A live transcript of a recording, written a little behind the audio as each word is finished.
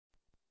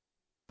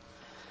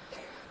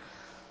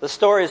The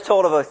story is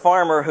told of a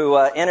farmer who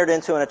entered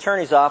into an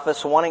attorney's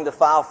office wanting to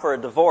file for a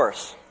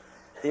divorce.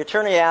 The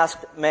attorney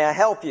asked, "May I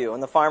help you?"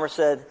 And the farmer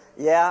said,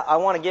 "Yeah, I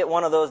want to get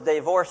one of those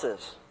divorces."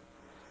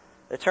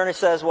 The attorney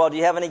says, "Well, do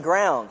you have any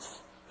grounds?"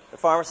 The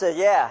farmer said,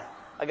 "Yeah,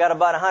 I got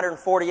about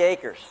 140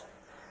 acres.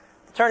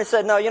 The attorney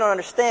said, "No, you don't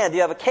understand. Do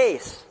you have a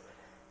case?"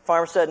 The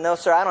farmer said, "No,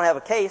 sir, I don't have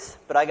a case,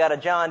 but I got a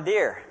John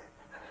Deere."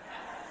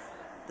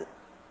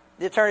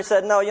 The attorney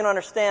said, "No, you don't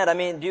understand. I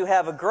mean, do you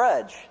have a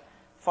grudge?"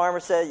 The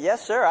farmer said,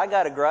 "Yes, sir, I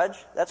got a grudge.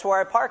 That's where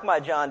I park my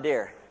John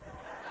Deere."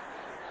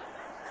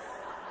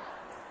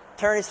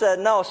 The attorney said,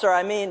 "No, sir,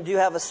 I mean, do you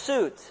have a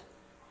suit?"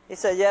 He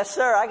said, "Yes,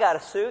 sir, I got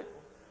a suit.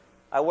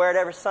 I wear it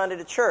every Sunday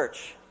to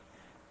church."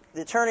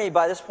 The attorney,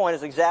 by this point,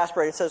 is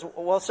exasperated. He says,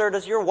 "Well, sir,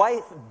 does your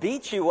wife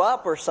beat you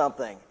up or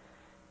something?"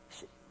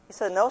 He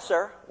said, "No,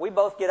 sir. We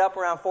both get up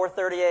around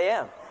 4:30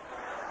 a.m.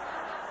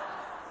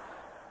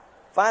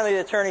 Finally, the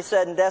attorney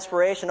said in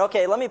desperation,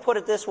 "Okay, let me put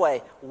it this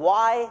way.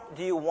 Why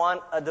do you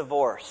want a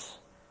divorce?"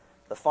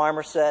 The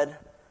farmer said,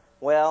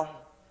 "Well,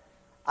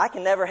 I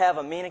can never have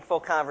a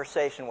meaningful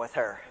conversation with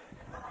her."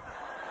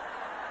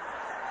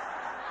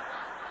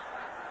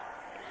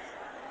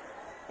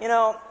 You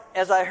know,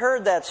 as I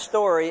heard that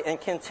story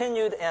and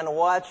continued and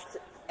watched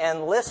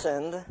and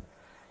listened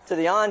to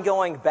the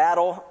ongoing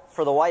battle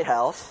for the White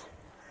House,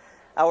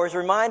 I was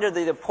reminded of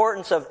the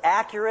importance of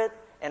accurate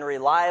and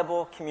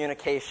reliable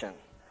communication,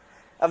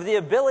 of the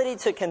ability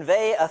to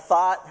convey a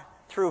thought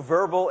through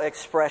verbal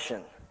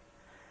expression.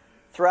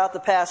 Throughout the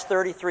past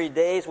 33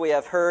 days, we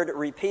have heard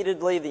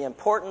repeatedly the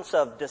importance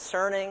of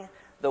discerning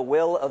the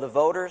will of the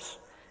voters,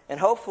 and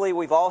hopefully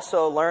we've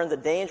also learned the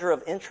danger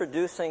of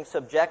introducing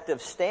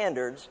subjective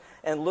standards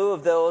in lieu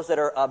of those that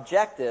are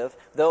objective,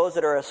 those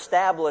that are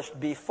established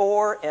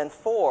before and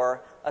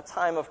for a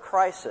time of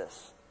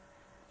crisis.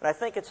 And I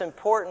think it's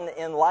important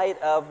in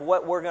light of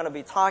what we're going to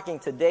be talking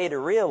today to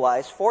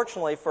realize,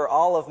 fortunately for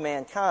all of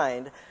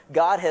mankind,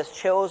 God has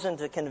chosen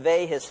to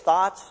convey His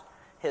thoughts,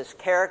 His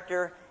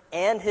character,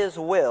 and His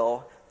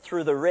will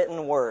through the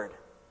written Word.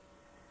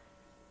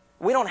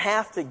 We don't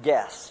have to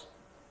guess.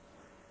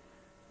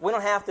 We don't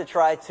have to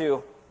try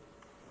to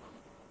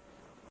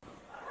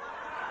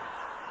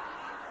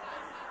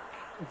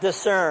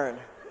discern.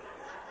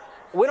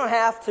 We don't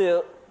have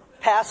to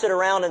pass it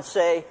around and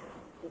say,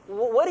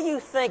 "What do you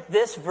think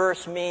this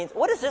verse means?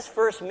 What does this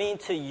verse mean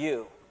to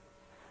you?"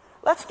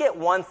 Let's get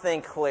one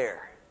thing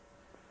clear.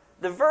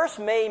 The verse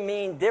may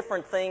mean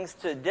different things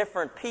to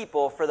different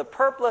people for the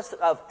purpose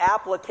of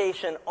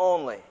application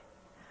only.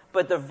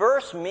 But the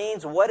verse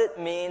means what it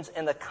means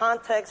in the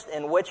context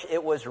in which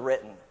it was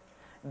written.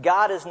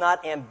 God is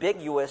not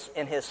ambiguous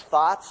in His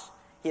thoughts.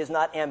 He is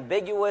not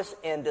ambiguous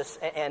in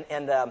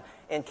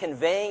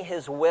conveying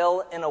His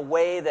will in a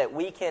way that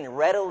we can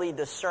readily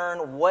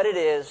discern what it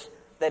is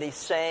that He's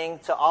saying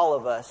to all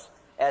of us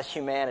as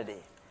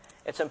humanity.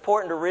 It's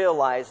important to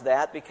realize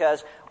that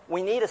because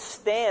we need a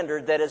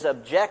standard that is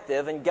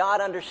objective, and God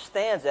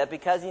understands that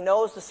because He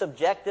knows the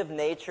subjective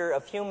nature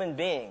of human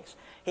beings.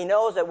 He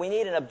knows that we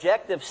need an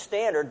objective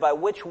standard by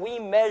which we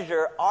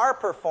measure our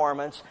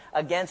performance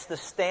against the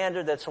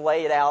standard that's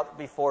laid out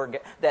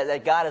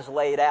that God has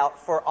laid out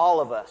for all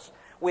of us.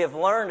 We have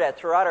learned that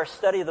throughout our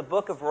study of the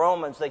book of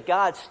Romans that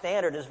God's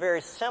standard is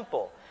very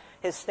simple.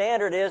 His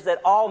standard is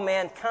that all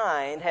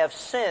mankind have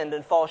sinned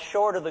and fall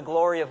short of the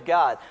glory of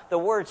God. The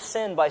word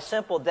sin, by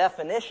simple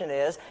definition,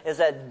 is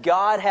that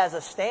God has a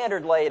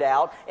standard laid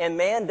out and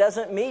man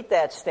doesn't meet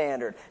that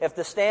standard. If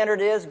the standard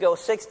is go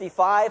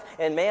 65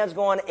 and man's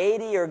going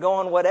 80 or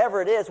going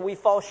whatever it is, we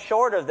fall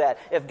short of that.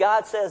 If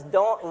God says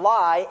don't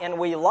lie and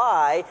we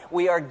lie,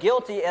 we are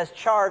guilty as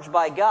charged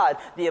by God.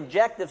 The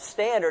objective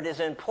standard is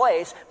in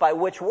place by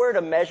which we're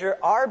to measure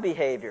our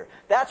behavior.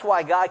 That's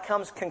why God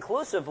comes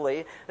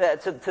conclusively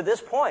to this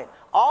point.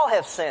 All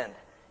have sinned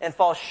and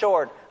fall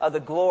short of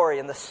the glory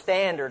and the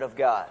standard of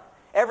God.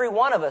 Every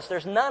one of us,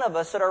 there's none of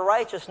us that are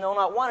righteous, no,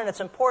 not one. And it's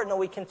important that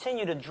we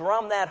continue to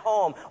drum that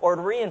home or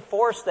to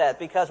reinforce that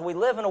because we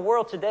live in a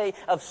world today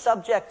of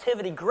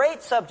subjectivity,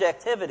 great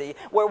subjectivity,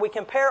 where we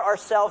compare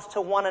ourselves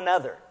to one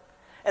another.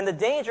 And the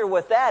danger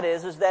with that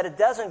is that it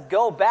doesn't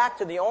go back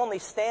to the only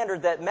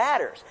standard that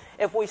matters.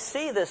 If we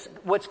see this,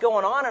 what's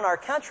going on in our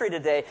country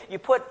today, you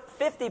put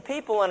 50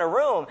 people in a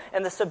room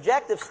and the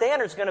subjective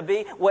standard is going to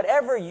be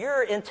whatever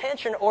your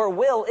intention or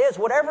will is,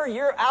 whatever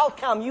your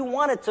outcome you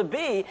want it to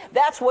be,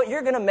 that's what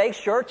you're going to make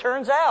sure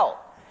turns out.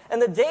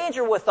 And the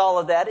danger with all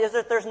of that is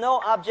that there's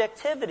no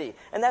objectivity.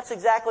 And that's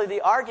exactly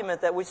the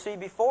argument that we see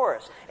before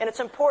us. And it's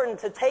important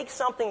to take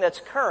something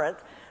that's current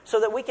so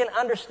that we can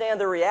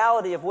understand the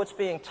reality of what's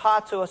being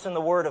taught to us in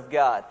the Word of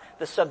God.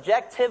 The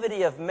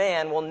subjectivity of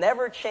man will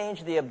never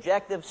change the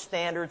objective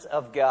standards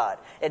of God.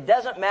 It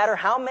doesn't matter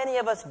how many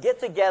of us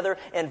get together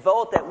and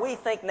vote that we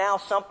think now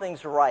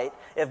something's right.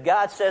 If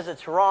God says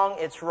it's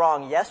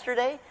wrong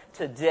yesterday,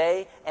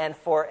 today, and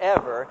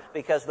forever,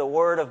 because the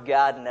Word of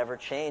God never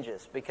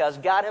changes, because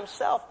God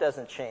Himself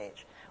doesn't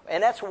change.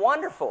 And that's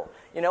wonderful.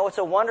 It's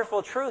a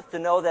wonderful truth to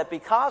know that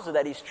because of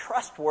that, He's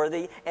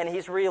trustworthy and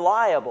He's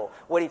reliable.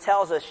 What He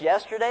tells us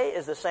yesterday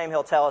is the same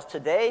He'll tell us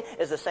today,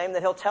 is the same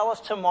that He'll tell us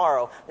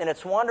tomorrow. And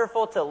it's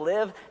wonderful to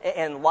live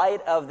in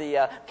light of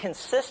the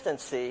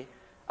consistency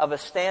of a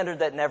standard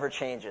that never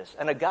changes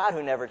and a God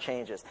who never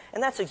changes.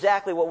 And that's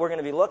exactly what we're going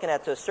to be looking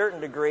at to a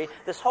certain degree,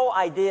 this whole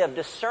idea of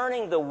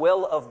discerning the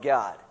will of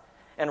God.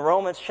 In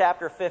Romans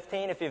chapter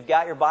 15, if you've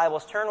got your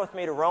Bibles, turn with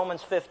me to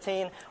Romans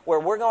 15, where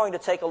we're going to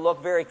take a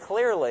look very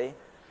clearly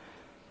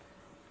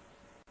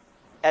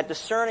at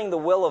discerning the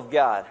will of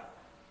God.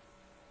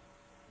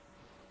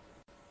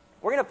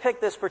 We're going to pick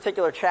this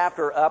particular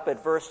chapter up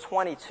at verse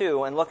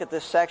 22 and look at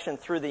this section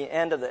through the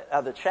end of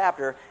the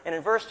chapter. And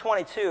in verse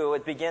 22,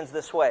 it begins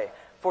this way.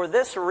 For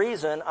this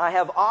reason, I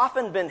have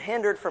often been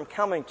hindered from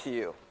coming to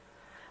you.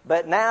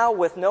 But now,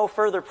 with no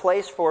further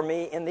place for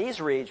me in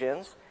these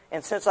regions,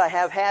 and since I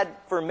have had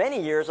for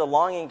many years a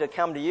longing to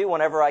come to you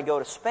whenever I go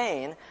to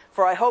Spain,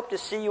 for I hope to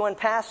see you in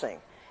passing,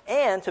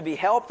 and to be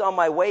helped on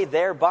my way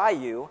there by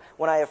you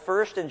when I have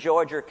first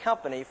enjoyed your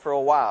company for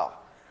a while.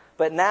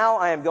 But now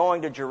I am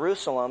going to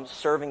Jerusalem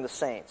serving the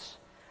saints.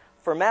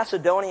 For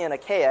Macedonia and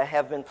Achaia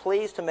have been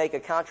pleased to make a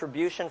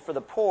contribution for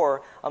the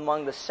poor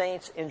among the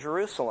saints in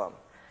Jerusalem.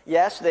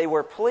 Yes, they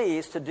were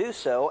pleased to do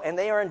so, and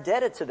they are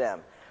indebted to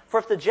them. For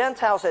if the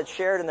Gentiles had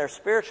shared in their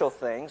spiritual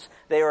things,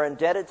 they are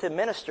indebted to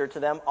minister to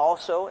them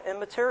also in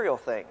material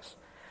things.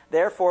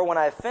 Therefore, when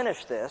I have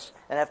finished this,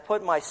 and have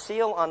put my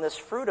seal on this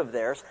fruit of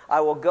theirs,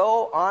 I will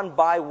go on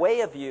by way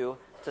of you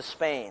to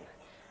Spain.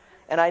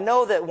 And I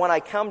know that when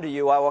I come to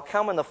you, I will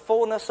come in the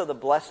fullness of the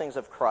blessings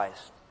of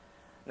Christ.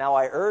 Now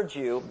I urge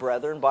you,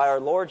 brethren, by our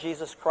Lord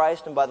Jesus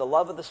Christ and by the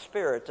love of the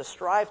Spirit, to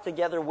strive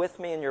together with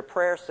me in your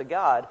prayers to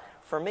God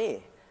for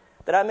me,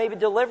 that I may be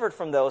delivered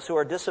from those who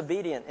are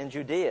disobedient in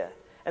Judea,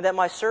 and that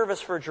my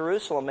service for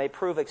Jerusalem may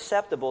prove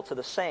acceptable to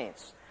the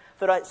saints,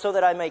 so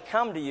that I may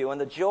come to you in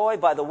the joy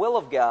by the will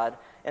of God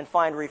and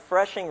find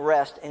refreshing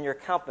rest in your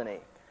company.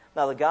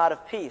 Now the God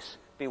of peace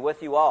be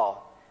with you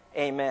all.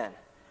 Amen.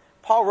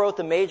 Paul wrote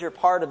the major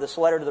part of this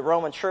letter to the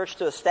Roman church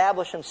to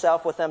establish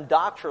himself with them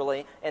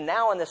doctrinally, and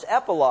now in this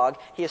epilogue,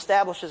 he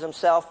establishes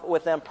himself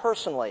with them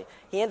personally.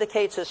 He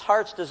indicates his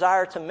heart's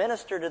desire to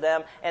minister to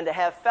them and to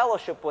have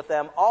fellowship with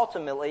them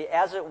ultimately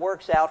as it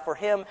works out for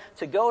him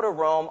to go to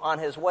Rome on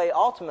his way.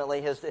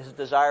 Ultimately, his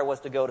desire was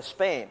to go to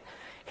Spain.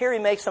 Here he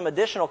makes some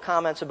additional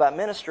comments about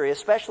ministry,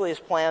 especially his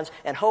plans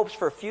and hopes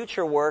for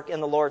future work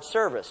in the Lord's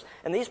service.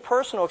 And these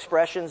personal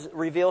expressions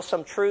reveal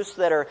some truths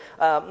that are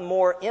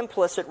more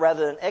implicit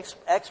rather than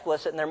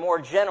explicit, and they're more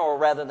general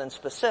rather than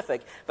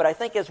specific. But I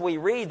think as we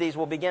read these,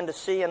 we'll begin to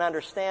see and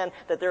understand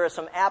that there is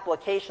some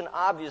application,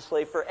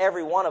 obviously, for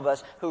every one of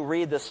us who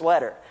read this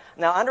letter.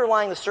 Now,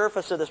 underlying the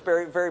surface of this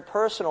very, very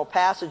personal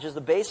passage is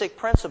the basic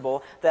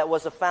principle that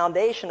was the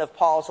foundation of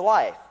Paul's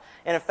life.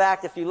 And in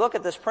fact, if you look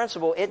at this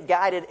principle, it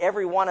guided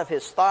every one of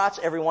his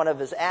thoughts, every one of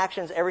his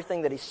actions,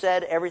 everything that he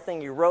said,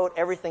 everything he wrote,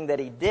 everything that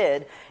he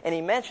did. And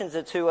he mentions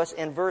it to us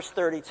in verse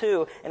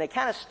 32. And it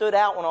kind of stood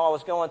out when I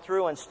was going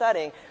through and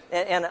studying.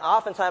 And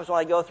oftentimes when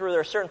I go through, there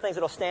are certain things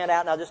that will stand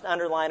out, and I'll just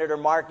underline it or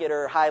mark it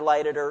or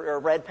highlight it or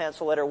red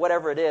pencil it or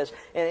whatever it is.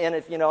 And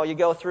if, you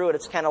go through it,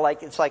 it's kind of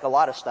like, it's like a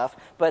lot of stuff.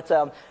 But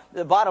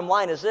the bottom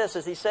line is this,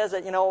 is he says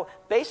that,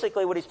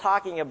 basically what he's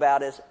talking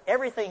about is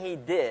everything he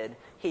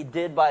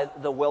did by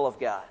the will of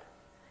God.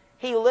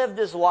 He lived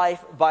his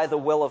life by the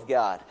will of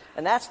God.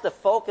 And that's the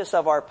focus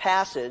of our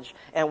passage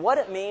and what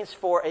it means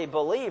for a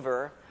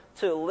believer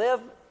to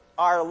live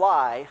our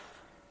life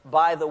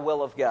by the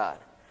will of God.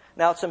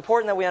 Now, it's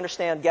important that we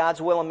understand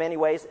God's will in many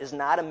ways is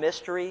not a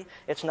mystery.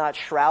 It's not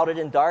shrouded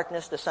in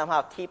darkness to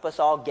somehow keep us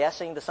all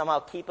guessing, to somehow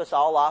keep us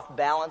all off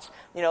balance.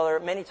 There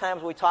are many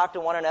times we talk to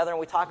one another and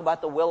we talk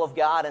about the will of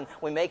God and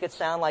we make it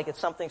sound like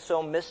it's something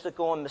so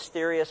mystical and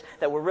mysterious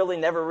that we're really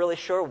never really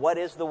sure what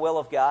is the will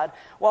of God.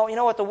 Well, you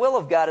know what? The will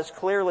of God is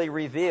clearly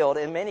revealed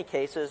in many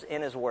cases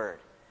in His Word.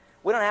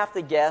 We don't have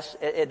to guess.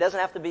 It doesn't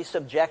have to be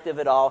subjective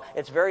at all.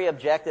 It's very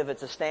objective.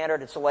 It's a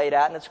standard. It's laid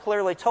out, and it's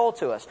clearly told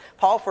to us.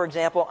 Paul, for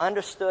example,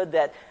 understood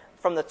that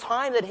from the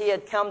time that he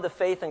had come to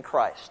faith in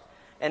Christ,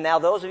 and now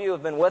those of you who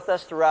have been with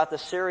us throughout the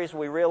series,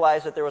 we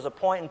realize that there was a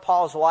point in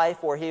Paul's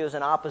life where he was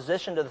in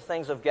opposition to the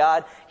things of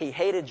God. He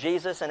hated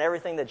Jesus and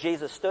everything that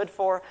Jesus stood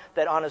for,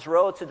 that on his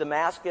road to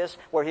Damascus,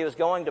 where he was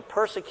going to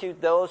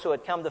persecute those who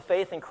had come to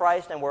faith in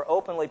Christ and were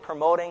openly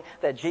promoting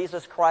that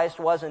Jesus Christ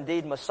was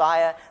indeed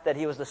Messiah, that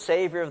He was the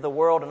Savior of the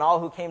world, and all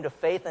who came to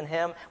faith in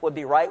Him would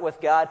be right with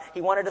God.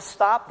 He wanted to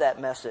stop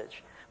that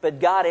message. But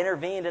God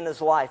intervened in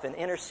his life and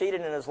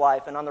interceded in his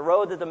life. And on the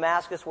road to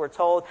Damascus, we're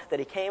told that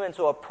he came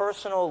into a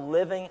personal,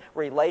 living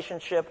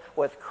relationship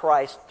with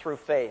Christ through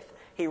faith.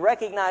 He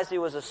recognized he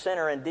was a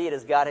sinner indeed,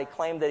 as God had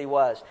claimed that he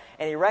was.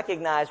 And he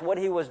recognized what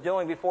he was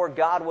doing before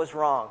God was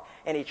wrong.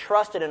 And he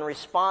trusted and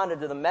responded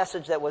to the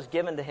message that was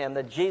given to him,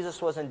 that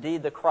Jesus was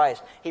indeed the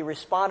Christ. He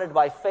responded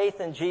by faith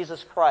in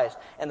Jesus Christ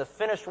and the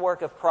finished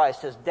work of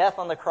Christ, His death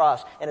on the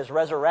cross and His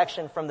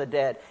resurrection from the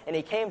dead. And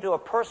he came to a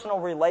personal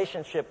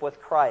relationship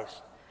with Christ.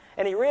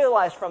 And he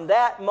realized from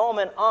that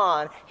moment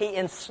on, he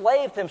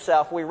enslaved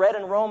himself. We read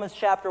in Romans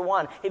chapter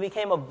 1, he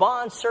became a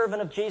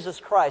bondservant of Jesus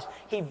Christ.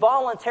 He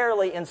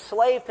voluntarily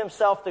enslaved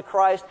himself to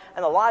Christ.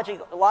 And the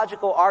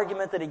logical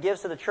argument that he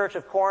gives to the church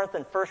of Corinth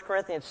in 1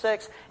 Corinthians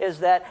 6 is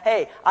that,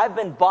 hey, I've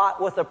been bought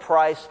with a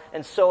price,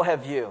 and so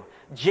have you.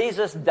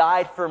 Jesus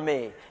died for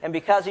me. And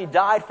because he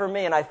died for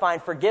me and I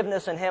find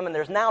forgiveness in him, and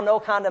there's now no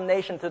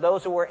condemnation to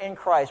those who are in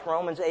Christ,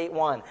 Romans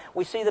 8:1.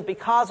 We see that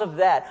because of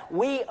that,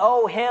 we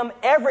owe him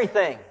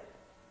everything.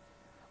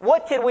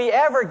 What could we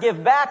ever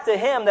give back to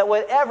him that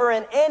would ever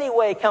in any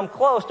way come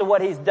close to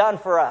what he's done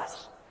for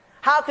us?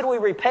 How can we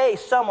repay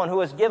someone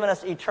who has given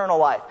us eternal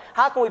life?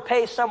 How can we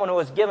pay someone who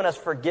has given us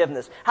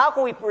forgiveness? How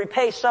can we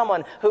repay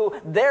someone who,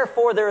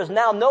 therefore, there is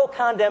now no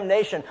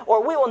condemnation,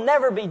 or we will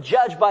never be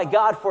judged by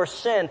God for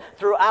sin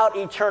throughout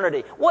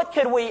eternity? What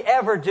could we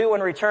ever do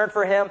in return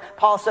for him?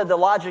 Paul said the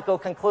logical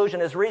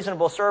conclusion, his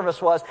reasonable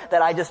service was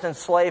that I just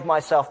enslaved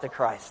myself to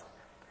Christ.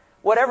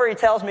 Whatever he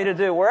tells me to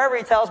do, wherever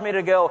he tells me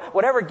to go,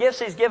 whatever gifts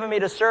he's given me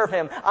to serve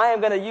him, I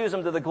am going to use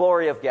them to the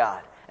glory of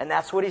God. And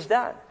that's what he's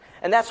done.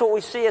 And that's what we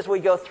see as we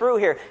go through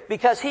here.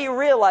 Because he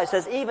realized,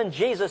 as even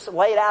Jesus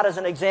laid out as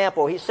an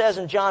example, he says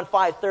in John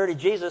 5:30,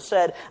 Jesus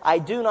said, I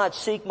do not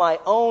seek my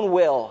own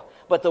will,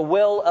 but the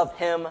will of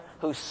him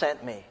who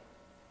sent me.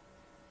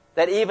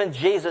 That even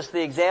Jesus,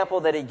 the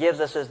example that he gives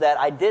us is that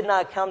I did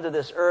not come to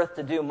this earth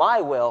to do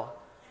my will,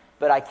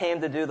 but I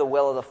came to do the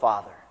will of the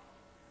Father.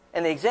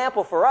 And the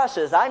example for us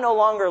is I no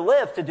longer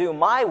live to do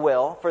my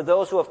will for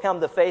those who have come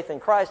to faith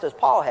in Christ as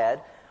Paul had.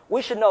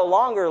 We should no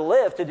longer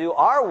live to do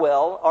our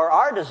will or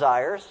our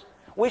desires.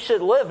 We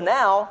should live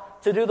now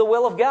to do the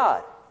will of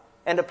God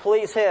and to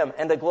please him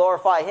and to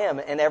glorify him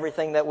in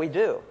everything that we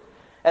do.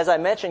 As I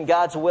mentioned,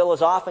 God's will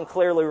is often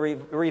clearly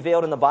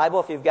revealed in the Bible.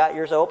 If you've got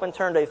yours open,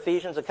 turn to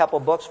Ephesians a couple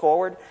books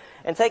forward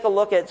and take a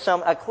look at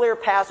a clear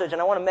passage.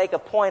 And I want to make a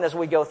point as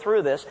we go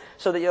through this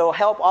so that it'll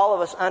help all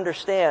of us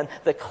understand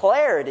the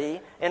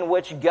clarity in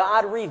which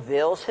God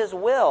reveals his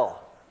will.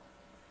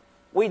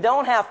 We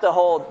don't have to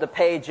hold the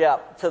page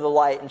up to the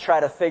light and try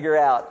to figure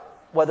out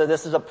whether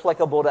this is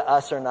applicable to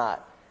us or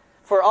not.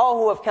 For all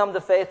who have come to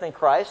faith in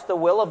Christ, the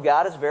will of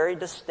God is very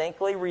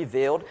distinctly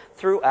revealed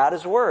throughout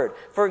his word.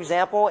 For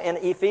example, in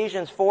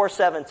Ephesians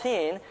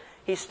 4:17,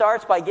 he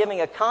starts by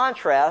giving a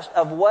contrast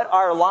of what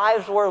our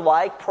lives were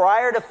like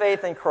prior to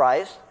faith in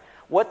Christ,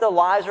 what the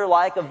lives are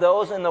like of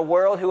those in the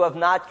world who have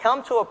not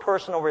come to a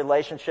personal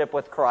relationship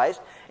with Christ,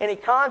 and he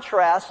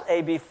contrasts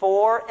a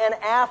before and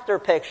after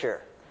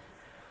picture.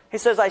 He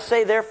says, I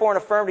say therefore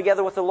and affirm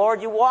together with the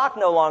Lord, you walk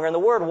no longer. And the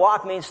word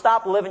walk means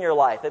stop living your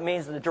life. It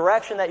means the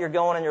direction that you're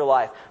going in your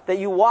life. That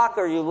you walk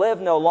or you live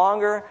no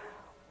longer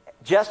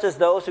just as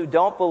those who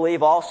don't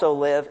believe also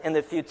live in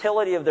the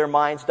futility of their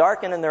minds,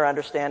 darkened in their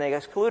understanding,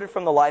 excluded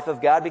from the life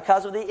of God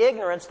because of the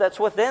ignorance that's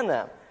within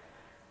them.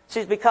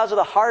 See, it's because of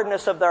the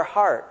hardness of their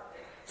heart.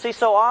 See,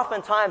 so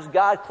oftentimes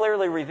God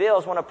clearly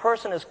reveals when a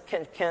person is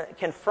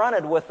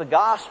confronted with the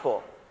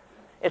gospel,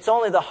 it's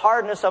only the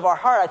hardness of our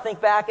heart. I think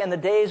back in the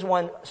days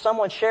when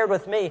someone shared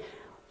with me,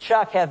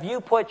 Chuck, have you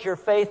put your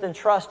faith and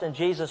trust in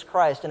Jesus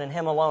Christ and in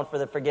him alone for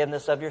the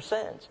forgiveness of your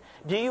sins?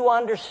 Do you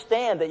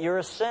understand that you're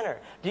a sinner?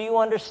 Do you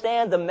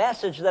understand the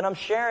message that I'm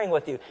sharing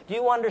with you? Do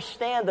you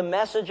understand the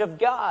message of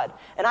God?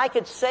 And I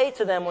could say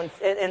to them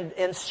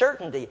in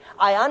certainty,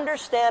 I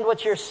understand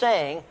what you're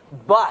saying,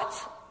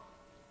 but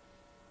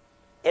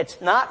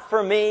it's not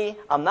for me.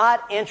 I'm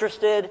not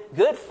interested.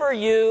 Good for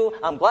you.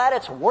 I'm glad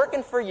it's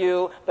working for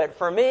you. But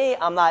for me,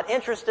 I'm not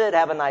interested.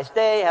 Have a nice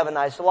day. Have a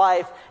nice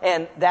life.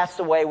 And that's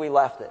the way we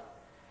left it.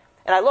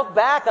 And I look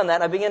back on that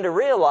and I begin to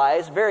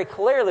realize very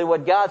clearly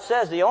what God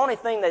says. The only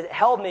thing that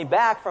held me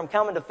back from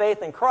coming to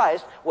faith in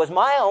Christ was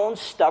my own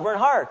stubborn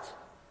heart.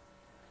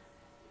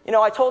 You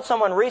know, I told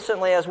someone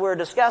recently as we were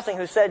discussing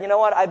who said, you know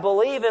what, I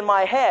believe in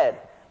my head,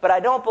 but I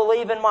don't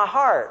believe in my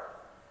heart.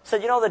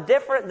 Said, you know,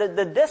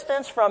 the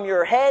distance from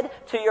your head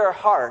to your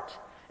heart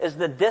is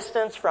the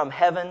distance from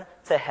heaven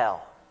to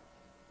hell.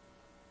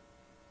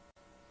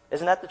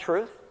 Isn't that the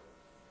truth?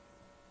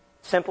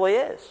 Simply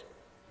is.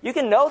 You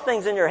can know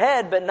things in your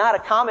head but not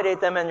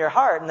accommodate them in your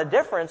heart. And the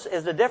difference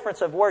is the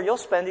difference of where you'll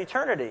spend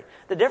eternity.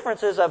 The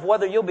difference is of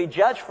whether you'll be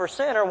judged for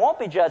sin or won't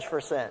be judged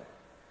for sin.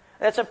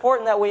 And it's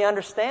important that we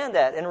understand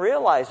that and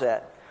realize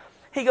that.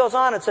 He goes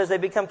on and says they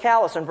become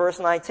callous in verse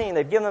 19.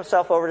 They've given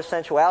themselves over to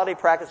sensuality,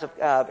 practice of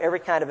every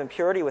kind of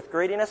impurity with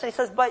greediness. And he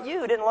says, but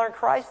you didn't learn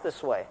Christ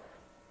this way.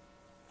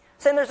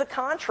 Saying there's a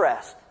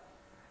contrast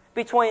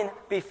between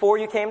before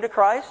you came to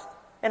Christ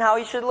and how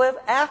you should live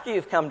after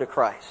you've come to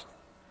Christ.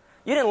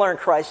 You didn't learn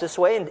Christ this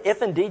way, and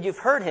if indeed you've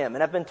heard him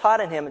and have been taught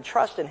in him and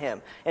trust in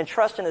him and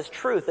trust in his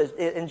truth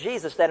in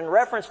Jesus, that in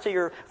reference to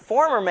your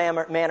former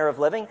manner of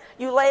living,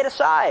 you lay it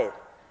aside.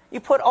 You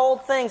put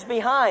old things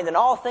behind and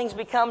all things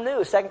become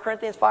new. 2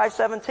 Corinthians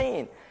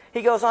 5:17.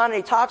 He goes on and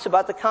he talks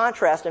about the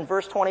contrast in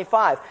verse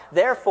 25.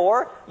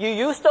 Therefore, you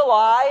used to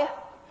lie,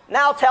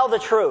 now tell the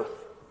truth.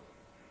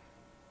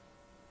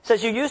 It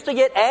says you used to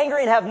get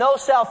angry and have no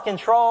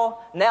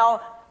self-control, now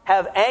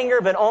have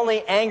anger but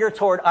only anger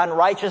toward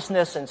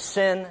unrighteousness and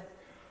sin.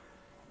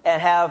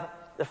 and have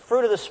the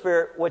fruit of the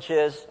Spirit, which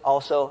is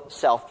also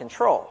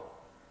self-control.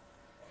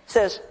 It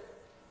says,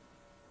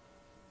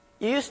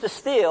 you used to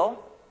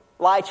steal,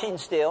 lie, cheat, and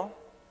steal.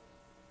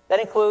 That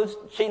includes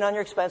cheating on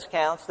your expense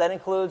accounts. That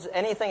includes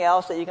anything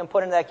else that you can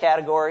put into that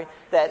category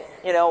that,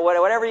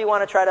 whatever you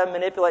want to try to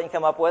manipulate and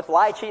come up with,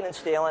 lie, cheating, and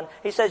stealing.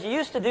 He says, you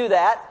used to do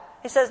that.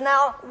 He says,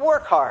 now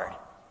work hard.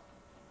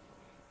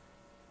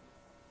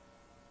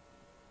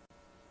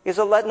 He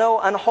says, let no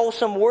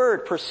unwholesome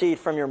word proceed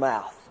from your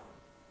mouth.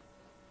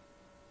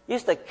 You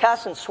used to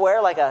cuss and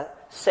swear like a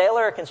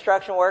sailor or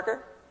construction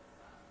worker.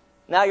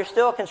 Now you're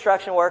still a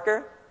construction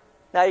worker.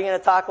 Now you're going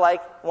to talk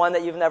like one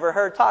that you've never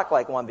heard talk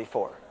like one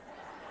before.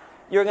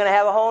 You're going to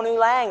have a whole new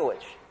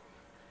language.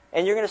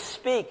 And you're going to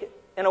speak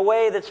in a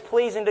way that's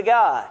pleasing to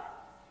God.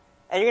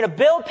 And you're going to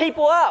build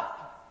people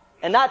up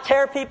and not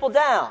tear people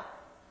down.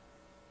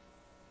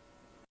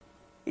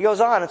 He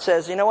goes on and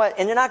says, you know what?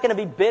 And you're not going to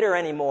be bitter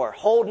anymore,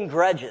 holding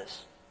grudges.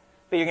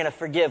 But you're going to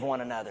forgive one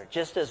another,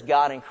 just as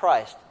God in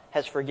Christ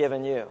has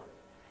forgiven you.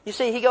 You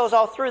see, he goes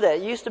all through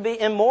that. You used to be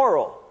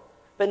immoral,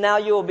 but now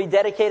you will be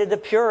dedicated to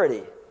purity.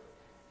 You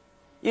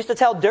used to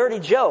tell dirty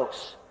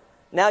jokes.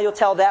 Now you'll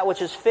tell that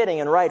which is fitting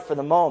and right for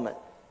the moment.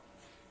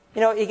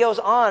 He goes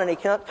on and he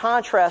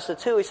contrasts the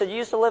two. He said, you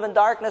used to live in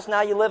darkness,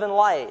 now you live in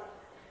light.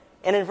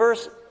 And in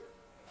verse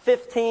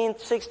 15,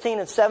 16,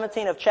 and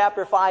 17 of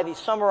chapter 5, he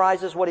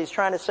summarizes what he's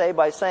trying to say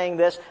by saying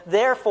this.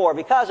 Therefore,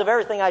 because of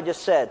everything I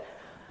just said,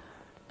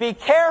 be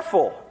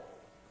careful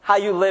how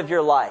you live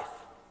your life.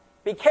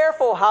 Be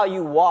careful how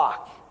you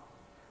walk.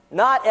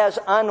 Not as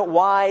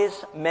unwise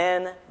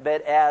men,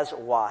 but as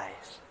wise.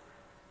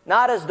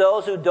 Not as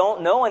those who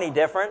don't know any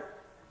different,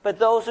 but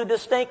those who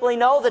distinctly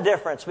know the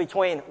difference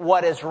between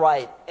what is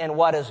right and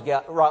what is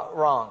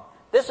wrong.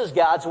 This is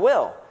God's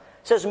will.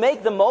 It says,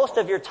 make the most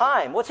of your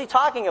time. What's he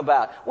talking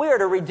about? We are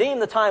to redeem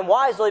the time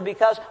wisely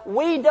because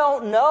we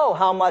don't know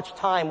how much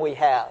time we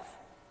have.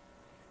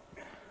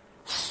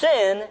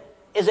 Sin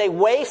is a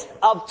waste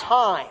of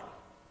time.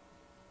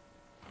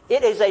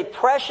 It is a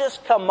precious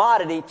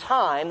commodity,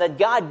 time, that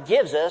God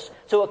gives us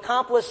to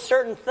accomplish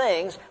certain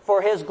things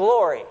for his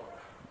glory.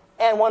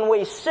 And when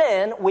we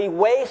sin, we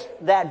waste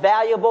that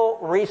valuable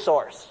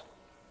resource.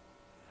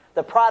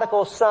 The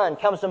prodigal son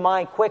comes to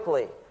mind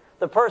quickly.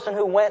 The person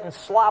who went and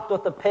slopped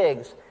with the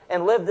pigs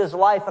and lived his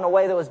life in a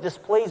way that was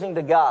displeasing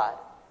to God.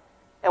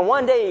 And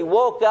one day he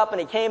woke up and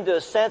he came to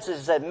his senses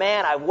and said,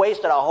 man, I've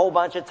wasted a whole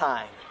bunch of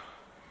time.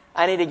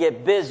 I need to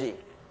get busy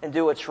and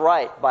do what's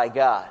right by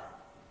God.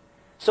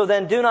 So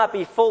then do not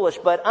be foolish,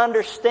 but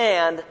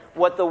understand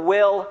what the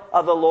will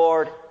of the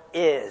Lord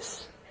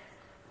is.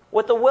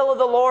 What the will of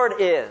the Lord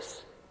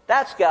is.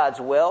 That's God's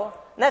will.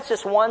 And that's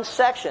just one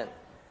section.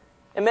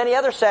 In many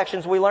other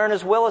sections we learn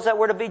his will is that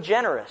we're to be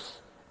generous.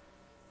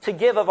 To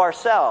give of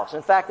ourselves.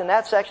 In fact, in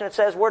that section it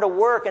says we're to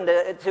work and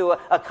to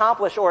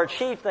accomplish or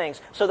achieve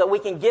things so that we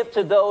can give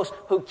to those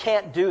who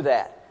can't do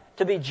that.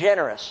 To be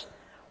generous.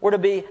 We're to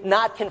be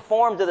not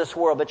conformed to this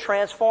world, but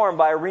transformed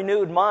by a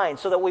renewed mind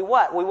so that we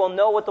what? We will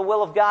know what the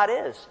will of God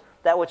is.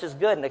 That which is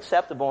good and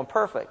acceptable and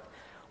perfect.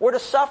 We're to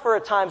suffer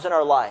at times in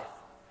our life.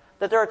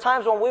 That there are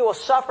times when we will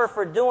suffer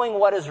for doing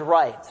what is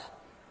right.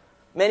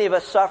 Many of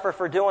us suffer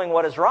for doing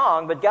what is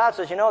wrong, but God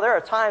says, there are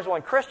times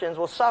when Christians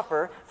will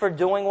suffer for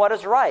doing what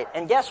is right.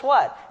 And guess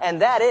what?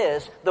 And that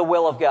is the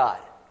will of God.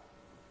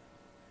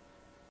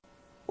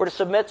 We're to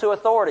submit to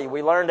authority.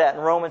 We learned that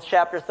in Romans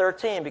chapter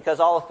 13,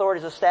 because all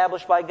authority is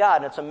established by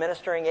God, and it's a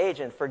ministering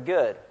agent for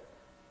good.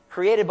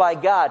 Created by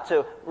God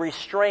to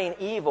restrain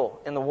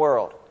evil in the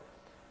world.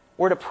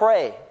 We're to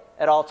pray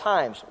at all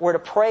times. We're to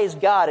praise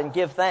God and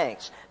give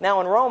thanks.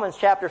 Now in Romans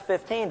chapter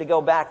 15, to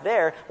go back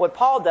there, what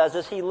Paul does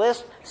is he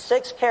lists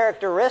 6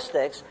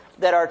 characteristics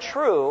that are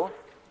true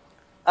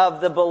of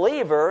the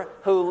believer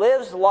who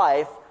lives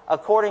life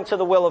according to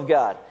the will of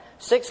God.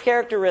 6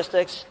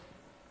 characteristics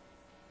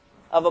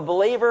of a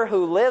believer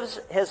who lives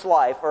his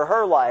life or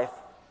her life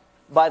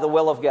by the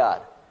will of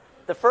God.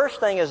 The first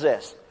thing is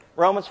this.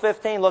 Romans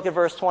 15, look at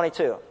verse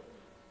 22.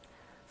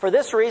 For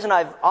this reason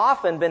I've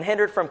often been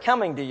hindered from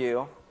coming to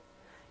you.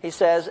 He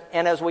says,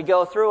 and as we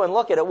go through and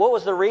look at it, what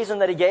was the reason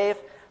that he gave?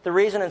 The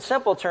reason in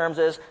simple terms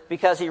is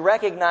because he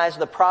recognized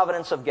the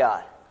providence of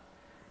God.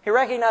 He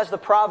recognized the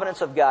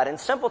providence of God. In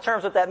simple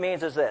terms, what that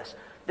means is this,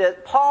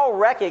 that Paul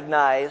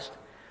recognized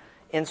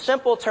in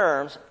simple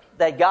terms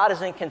that God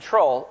is in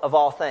control of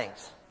all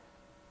things.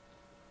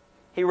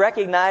 He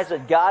recognized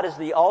that God is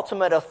the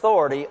ultimate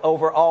authority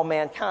over all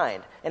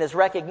mankind. And his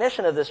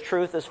recognition of this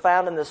truth is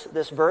found in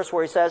this verse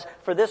where he says,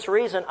 for this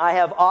reason I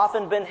have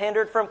often been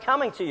hindered from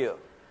coming to you.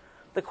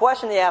 The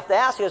question you have to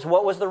ask is,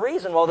 what was the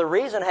reason? Well, the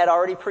reason had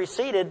already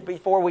preceded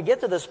before we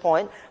get to this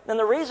point. And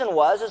the reason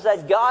is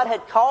that God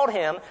had called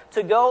him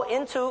to go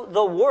into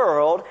the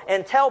world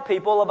and tell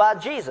people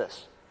about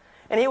Jesus.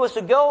 And he was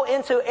to go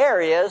into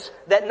areas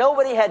that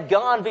nobody had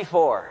gone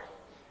before.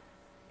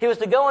 He was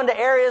to go into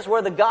areas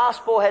where the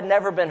gospel had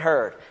never been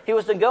heard. He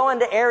was to go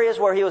into areas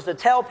where he was to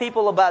tell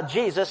people about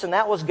Jesus, and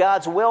that was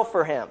God's will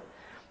for him.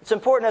 It's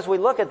important as we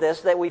look at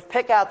this that we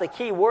pick out the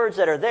key words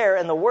that are there,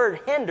 and the word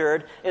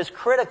hindered is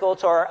critical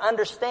to our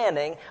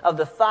understanding of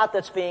the thought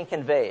that's being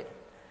conveyed.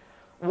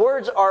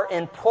 Words are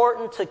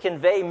important to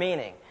convey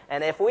meaning.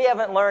 And if we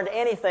haven't learned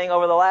anything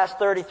over the last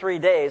 33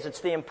 days,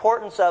 it's the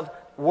importance of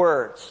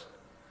words.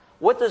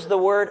 What does the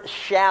word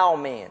shall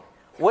mean?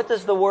 What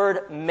does the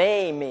word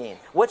may mean?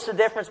 What's the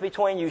difference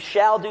between you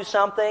shall do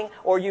something,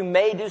 or you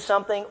may do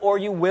something, or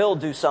you will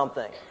do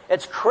something?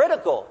 It's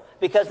critical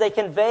because they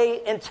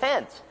convey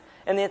intent.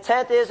 And the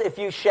intent is, if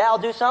you shall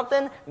do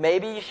something,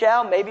 maybe you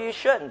shall, maybe you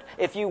shouldn't.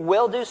 If you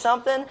will do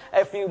something,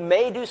 if you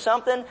may do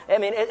something, I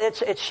mean,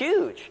 it's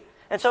huge.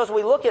 And so as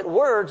we look at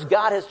words,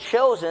 God has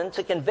chosen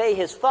to convey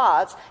His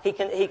thoughts. He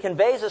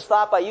conveys His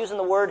thought by using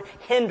the word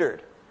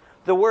hindered.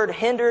 The word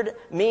hindered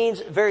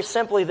means very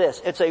simply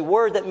this. It's a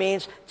word that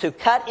means to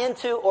cut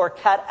into or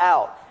cut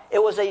out.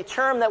 It was a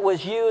term that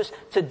was used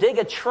to dig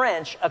a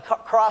trench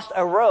across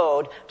a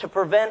road to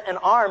prevent an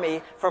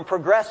army from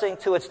progressing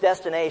to its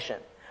destination.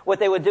 What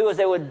they would do is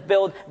they would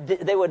build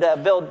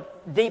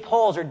deep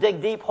holes or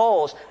dig deep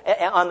holes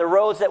on the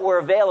roads that were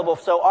available,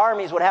 so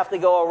armies would have to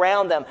go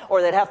around them,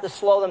 or they'd have to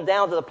slow them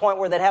down to the point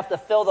where they'd have to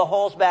fill the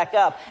holes back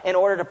up in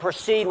order to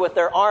proceed with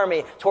their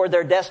army toward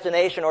their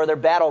destination or their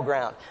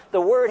battleground. The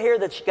word here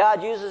that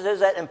God uses is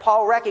that, and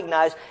Paul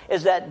recognized,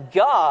 is that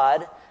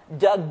God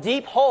dug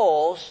deep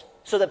holes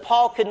so that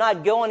Paul could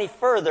not go any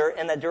further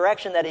in the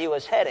direction that he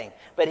was heading,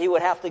 but he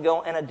would have to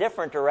go in a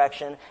different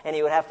direction, and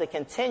he would have to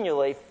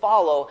continually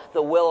follow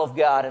the will of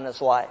God in his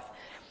life.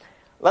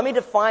 Let me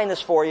define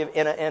this for you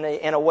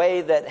in a way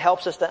that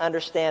helps us to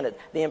understand it.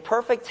 The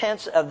imperfect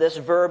tense of this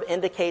verb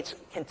indicates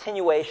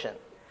continuation.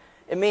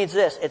 It means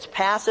this. It's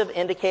passive,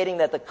 indicating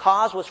that the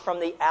cause was from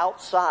the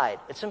outside.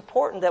 It's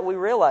important that we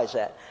realize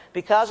that.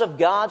 Because of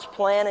God's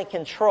plan and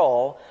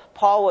control,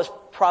 Paul was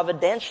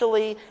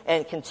providentially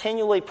and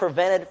continually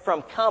prevented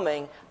from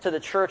coming to the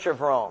Church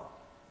of Rome.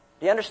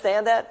 Do you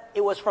understand that?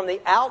 It was from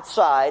the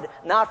outside,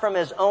 not from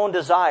his own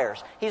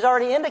desires. He's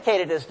already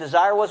indicated his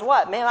desire was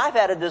what? Man, I've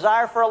had a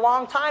desire for a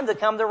long time to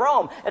come to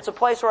Rome. It's a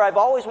place where I've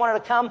always wanted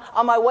to come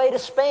on my way to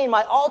Spain.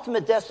 My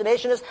ultimate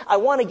destination is I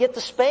want to get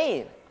to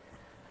Spain.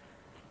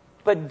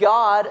 But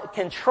God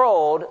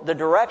controlled the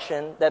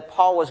direction that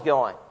Paul was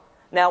going.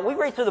 Now, we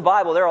read through the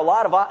Bible, there are a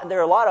lot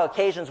of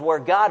occasions where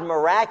God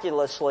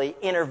miraculously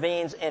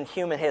intervenes in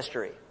human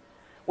history.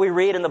 We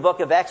read in the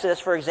book of Exodus,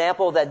 for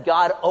example, that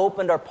God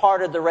opened or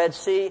parted the Red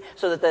Sea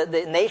so that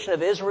the nation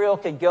of Israel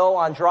could go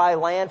on dry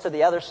land to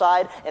the other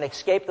side and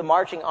escape the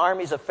marching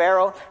armies of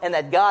Pharaoh, and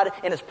that God,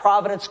 in His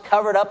providence,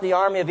 covered up the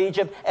army of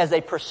Egypt as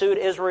they pursued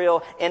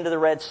Israel into the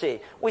Red Sea.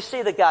 We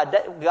see that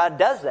God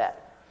does that.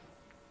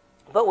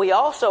 But we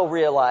also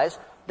realize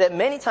that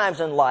many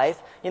times in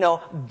life,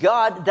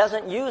 God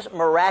doesn't use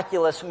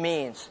miraculous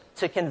means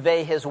to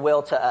convey His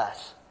will to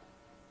us.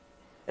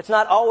 It's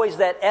not always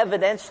that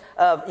evidence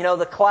of,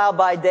 the cloud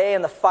by day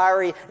and the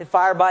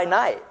fire by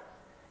night.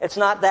 It's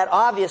not that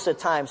obvious at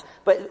times.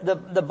 But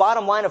the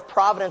bottom line of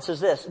providence is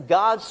this.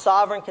 God's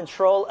sovereign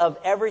control of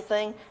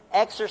everything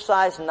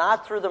exercised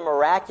not through the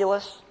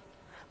miraculous,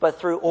 but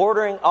through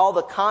ordering all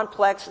the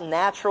complex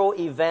natural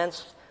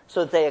events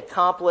so that they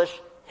accomplish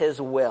His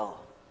will.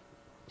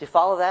 Do you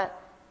follow that?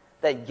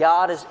 That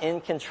God is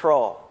in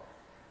control.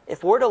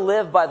 If we're to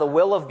live by the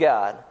will of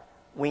God,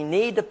 we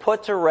need to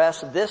put to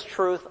rest this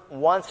truth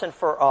once and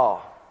for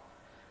all.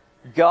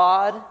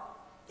 God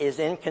is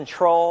in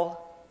control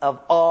of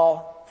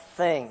all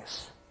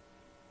things.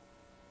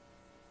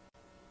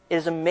 It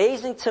is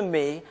amazing to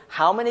me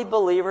how many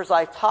believers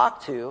I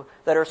talk to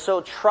that are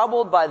so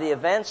troubled by the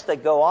events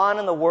that go on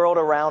in the world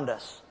around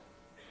us.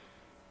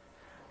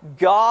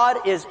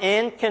 God is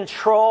in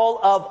control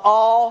of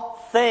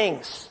all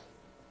things.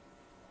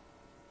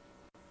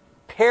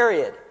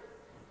 Period.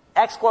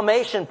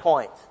 Exclamation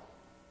point.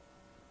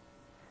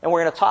 And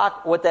we're going to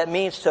talk what that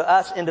means to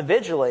us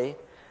individually,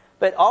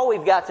 but all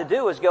we've got to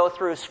do is go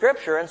through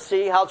Scripture and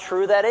see how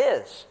true that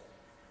is.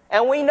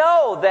 And we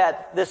know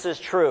that this is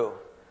true,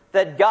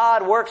 that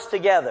God works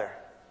together.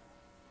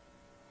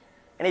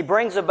 And He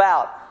brings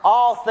about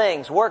all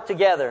things work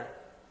together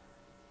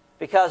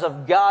because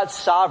of God's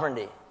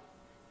sovereignty.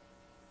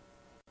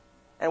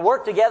 And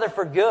work together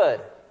for good,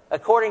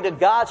 according to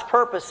God's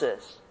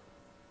purposes.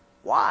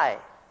 Why?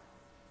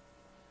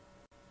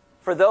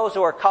 For those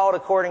who are called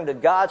according to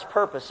God's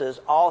purposes,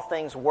 all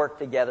things work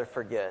together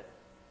for good.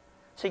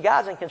 See,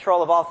 God's in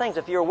control of all things.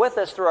 If you're with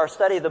us through our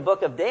study of the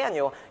book of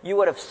Daniel, you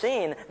would have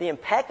seen the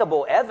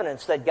impeccable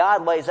evidence that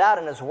God lays out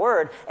in His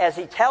Word as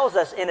He tells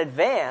us in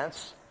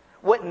advance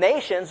what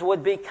nations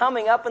would be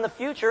coming up in the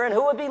future and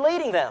who would be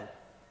leading them.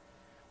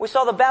 We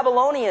saw the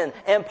Babylonian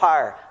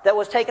Empire that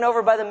was taken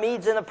over by the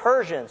Medes and the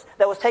Persians,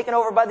 that was taken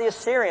over by the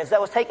Assyrians, that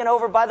was taken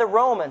over by the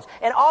Romans.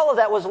 And all of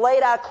that was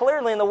laid out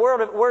clearly in the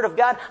Word of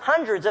God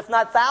hundreds, if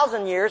not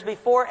 1,000 years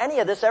before any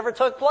of this ever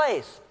took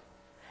place.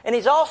 And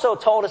he's also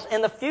told us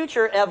in the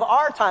future of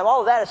our time,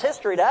 all of that is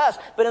history to us,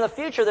 but in the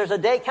future there's a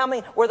day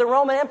coming where the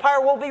Roman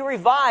Empire will be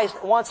revised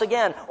once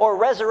again, or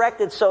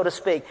resurrected, so to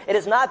speak. It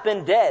has not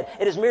been dead.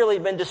 It has merely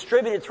been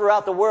distributed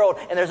throughout the world,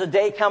 and there's a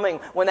day coming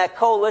when that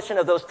coalition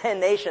of those 10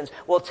 nations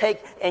will take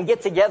and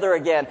get together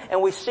again.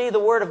 And we see the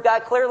Word of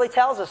God clearly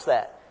tells us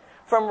that.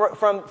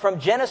 From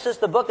Genesis,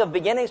 the book of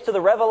beginnings, to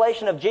the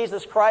revelation of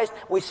Jesus Christ,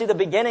 we see the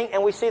beginning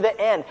and we see the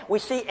end. We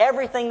see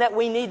everything that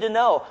we need to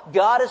know.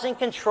 God is in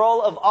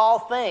control of all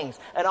things,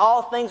 and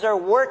all things are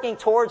working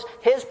towards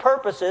His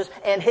purposes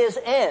and His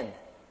end.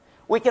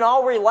 We can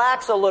all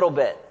relax a little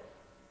bit.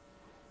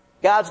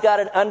 God's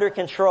got it under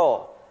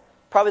control.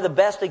 Probably the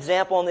best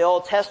example in the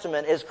Old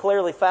Testament is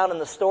clearly found in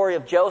the story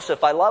of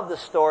Joseph. I love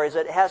this story as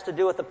it has to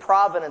do with the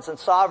providence and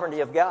sovereignty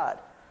of God.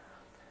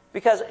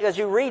 Because as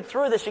you read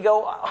through this, you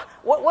go,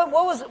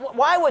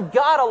 why would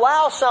God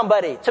allow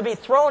somebody to be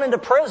thrown into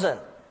prison?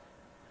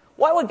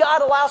 Why would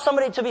God allow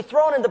somebody to be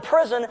thrown into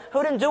prison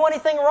who didn't do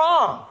anything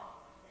wrong?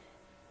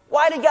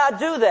 Why did God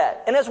do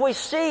that? And as we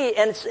see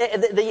and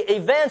the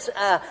events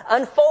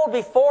unfold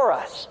before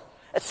us,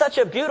 it's such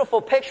a beautiful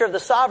picture of the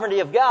sovereignty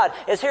of God.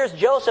 As here's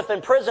Joseph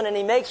in prison, and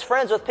he makes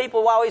friends with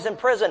people while he's in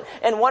prison.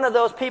 And one of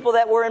those people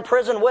that were in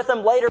prison with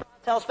him later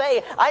tells,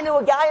 hey, I knew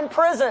a guy in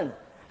prison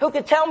who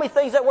could tell me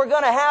things that were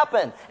going to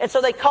happen. And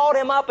so they called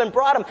him up and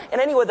brought him. And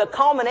anyway, the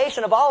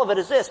culmination of all of it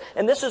is this.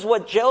 And this is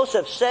what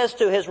Joseph says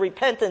to his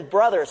repentant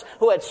brothers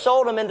who had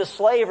sold him into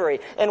slavery.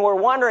 And we're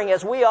wondering,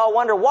 as we all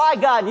wonder, why,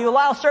 God, you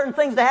allow certain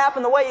things to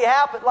happen the way you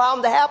allow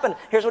them to happen?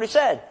 Here's what he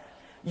said.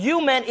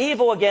 You meant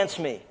evil against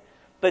me,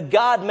 but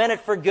God meant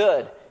it for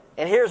good.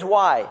 And here's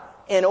why.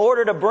 In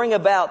order to bring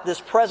about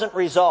this present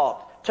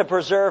result, to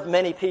preserve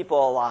many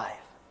people alive.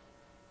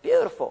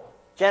 Beautiful.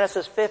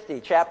 Genesis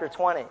 50, chapter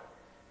 20.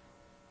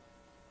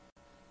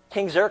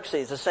 King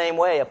Xerxes, the same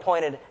way,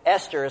 appointed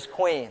Esther as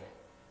queen.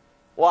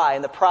 Why?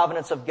 In the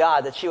providence of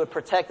God, that she would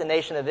protect the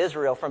nation of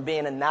Israel from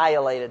being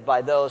annihilated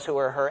by those who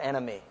were her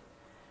enemy.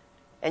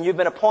 And you've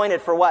been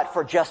appointed for what?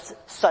 For just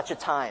such a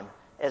time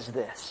as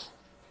this.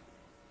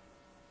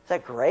 Is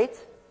that great?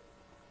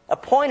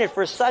 Appointed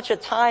for such a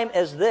time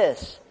as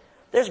this.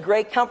 There's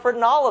great comfort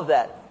in all of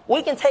that.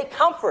 We can take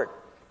comfort.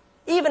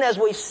 Even as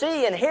we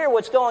see and hear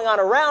what's going on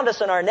around us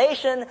in our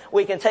nation,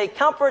 we can take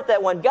comfort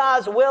that when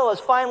God's will is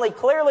finally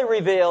clearly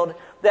revealed,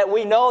 that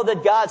we know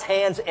that God's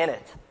hand's in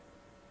it.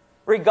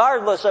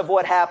 Regardless of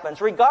what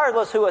happens,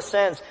 regardless who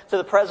ascends to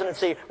the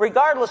presidency,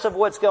 regardless of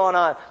what's going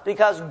on,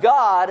 because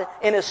God,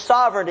 in His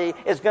sovereignty,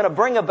 is going to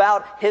bring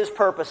about His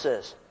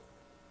purposes.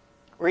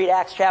 Read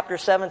Acts chapter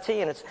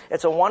 17.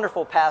 It's a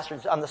wonderful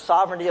passage on the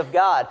sovereignty of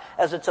God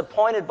as it's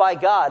appointed by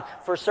God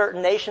for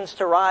certain nations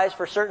to rise,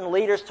 for certain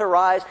leaders to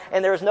rise,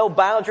 and there's no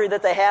boundary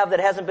that they have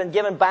that hasn't been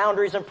given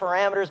boundaries and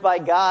parameters by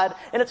God.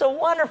 And it's a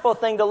wonderful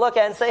thing to look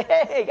at and say,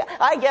 hey,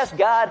 I guess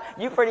God,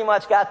 you pretty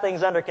much got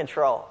things under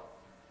control.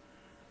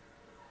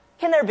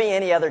 Can there be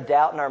any other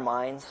doubt in our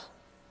minds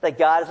that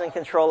God is in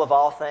control of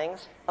all things?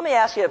 Let me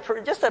ask you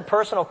just a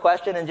personal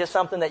question and just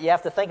something that you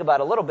have to think about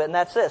a little bit, and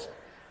that's this.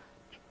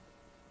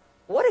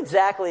 What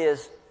exactly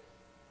is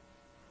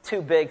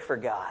too big for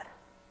God?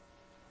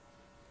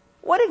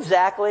 What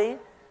exactly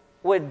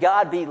would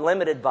God be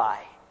limited by?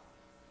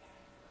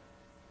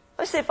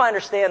 Let me see if I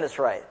understand this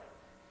right.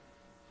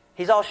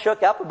 He's all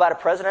shook up about a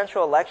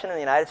presidential election in the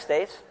United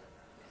States,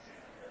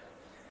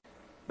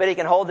 but He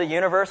can hold the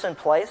universe in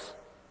place?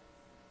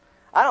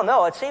 I don't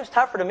know. It seems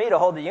tougher to me to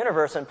hold the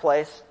universe in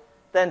place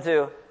than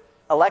to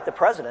elect a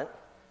president,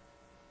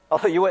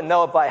 although you wouldn't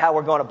know it by how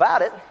we're going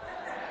about it.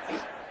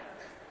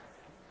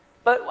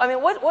 But, I mean,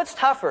 what's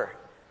tougher?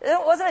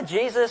 Wasn't it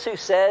Jesus who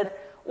said,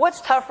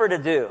 what's tougher to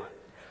do?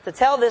 To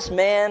tell this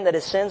man that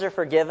his sins are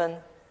forgiven?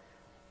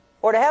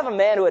 Or to have a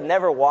man who had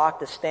never walked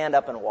to stand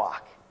up and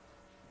walk?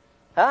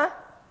 Huh?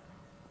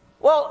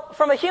 Well,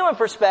 from a human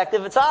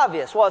perspective, it's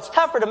obvious. Well, it's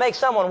tougher to make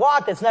someone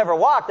walk that's never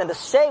walked than to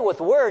say with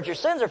words, your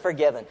sins are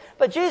forgiven.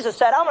 But Jesus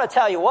said, I'm going to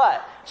tell you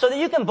what. So that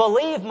you can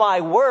believe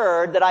my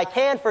word that I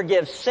can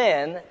forgive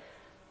sin,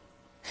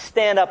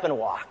 stand up and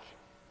walk.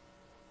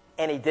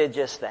 And He did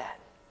just that.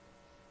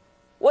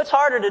 What's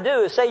harder to do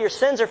is say your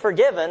sins are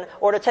forgiven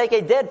or to take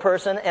a dead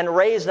person and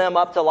raise them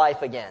up to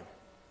life again?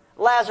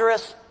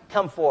 Lazarus,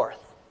 come forth.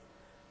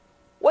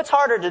 What's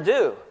harder to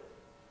do?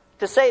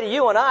 To say to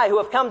you and I who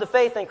have come to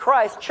faith in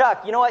Christ,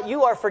 Chuck, you know what?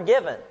 You are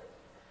forgiven.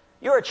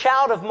 You're a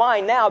child of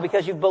mine now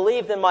because you've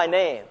believed in my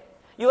name.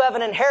 You have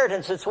an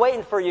inheritance that's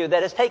waiting for you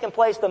that has taken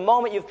place the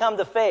moment you've come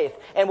to faith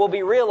and will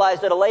be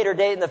realized at a later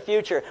date in the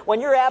future.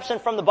 When you're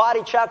absent from the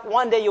body, Chuck,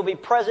 one day you'll be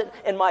present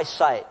in my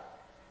sight.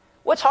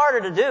 What's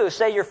harder to do,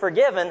 say you're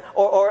forgiven,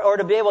 or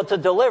to be able to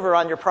deliver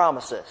on your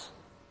promises?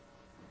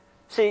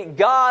 See,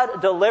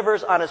 God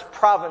delivers on His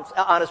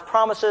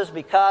promises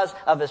because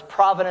of His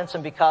providence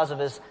and because of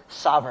His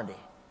sovereignty.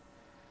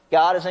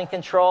 God is in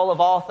control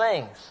of all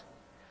things.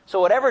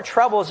 So whatever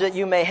troubles that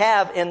you may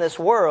have in this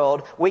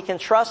world, we can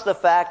trust the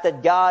fact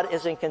that God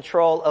is in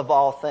control of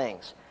all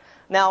things.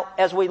 Now,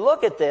 as we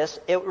look at this,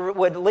 it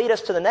would lead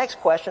us to the next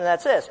question, and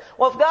that's this.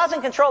 Well, if God's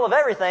in control of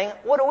everything,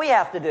 what do we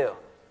have to do?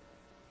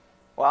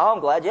 Well, I'm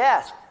glad you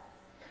asked.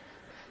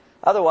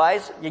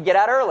 Otherwise, you get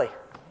out early.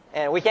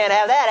 And we can't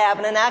have that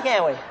happening now,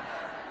 can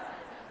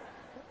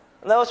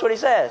we? Notice what he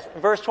says.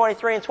 In verse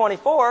 23 and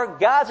 24,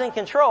 God's in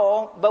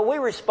control, but we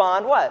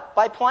respond what?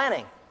 By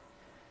planning.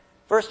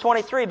 Verse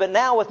 23, but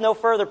now with no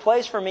further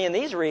place for me in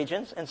these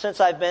regions, and since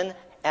I've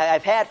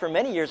had for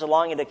many years a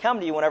longing to come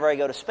to you whenever I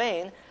go to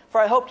Spain,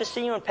 for I hope to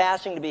see you in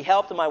passing to be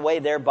helped in my way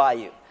there by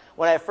you,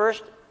 when I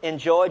first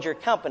enjoyed your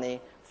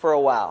company for a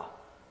while.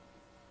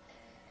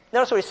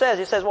 Notice what he says.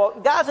 He says, well,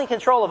 God's in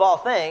control of all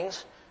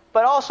things,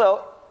 but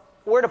also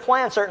we're to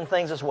plan certain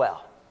things as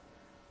well.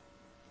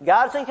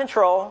 God's in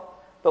control,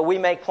 but we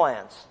make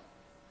plans.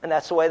 And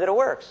that's the way that it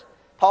works.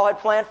 Paul had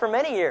planned for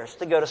many years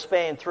to go to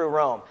Spain through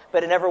Rome,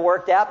 but it never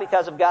worked out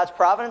because of God's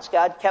providence.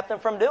 God kept him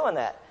from doing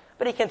that.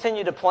 But he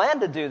continued to plan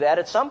to do that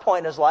at some point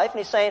in his life, and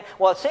he's saying,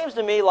 well, it seems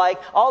to me like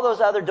all those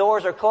other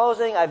doors are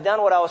closing. I've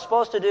done what I was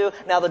supposed to do.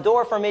 Now the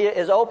door for me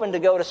is open to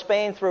go to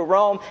Spain through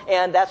Rome,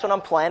 and that's what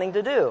I'm planning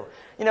to do.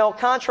 You know,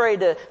 contrary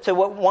to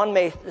what one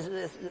may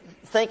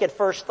think at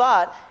first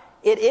thought,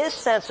 it is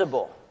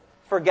sensible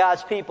for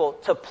God's people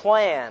to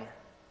plan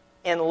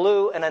in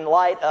lieu and in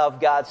light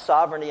of God's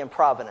sovereignty and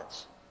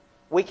providence.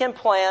 We can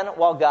plan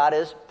while God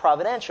is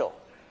providential.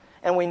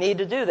 And we need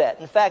to do that.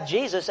 In fact,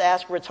 Jesus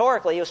asked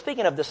rhetorically, he was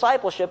speaking of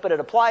discipleship, but it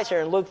applies here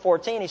in Luke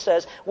 14. He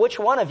says, which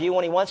one of you,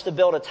 when he wants to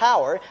build a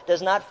tower,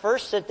 does not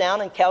first sit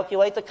down and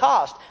calculate the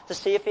cost to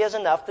see if he has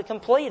enough to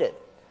complete it?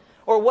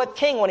 Or what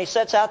king, when he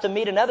sets out to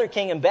meet another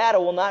king in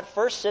battle, will not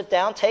first sit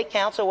down, take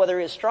counsel whether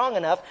he is strong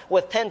enough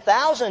with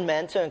 10,000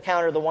 men to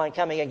encounter the one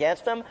coming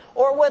against him,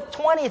 or with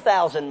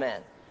 20,000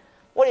 men?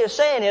 What he was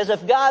saying is,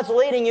 if God's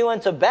leading you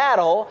into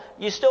battle,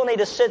 you still need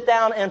to sit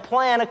down and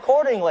plan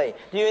accordingly.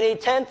 Do you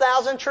need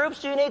 10,000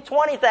 troops? Do you need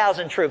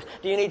 20,000 troops?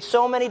 Do you need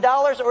so many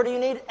dollars, or do you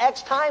need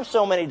X times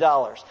so many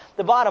dollars?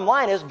 The bottom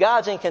line is,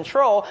 God's in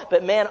control,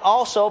 but man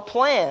also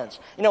plans.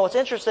 You know, what's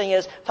interesting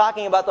is,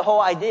 talking about the whole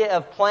idea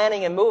of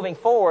planning and moving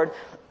forward,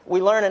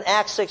 we learn in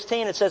Acts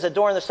 16, it says that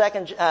during the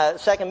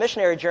second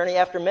missionary journey,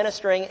 after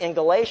ministering in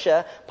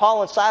Galatia,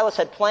 Paul and Silas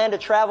had planned to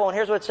travel, and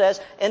here's what it says,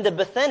 into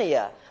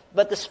Bithynia.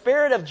 But the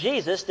Spirit of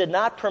Jesus did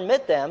not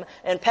permit them,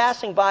 and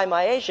passing by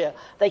Mysia,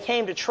 they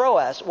came to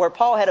Troas, where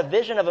Paul had a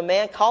vision of a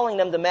man calling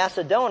them to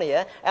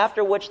Macedonia,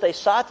 after which they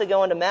sought to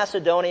go into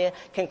Macedonia,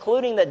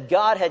 concluding that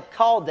God had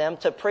called them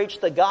to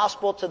preach the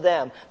gospel to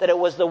them, that it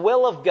was the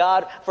will of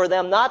God for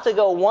them not to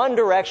go one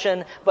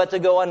direction, but to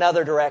go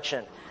another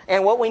direction.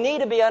 And what we need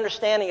to be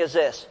understanding is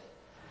this.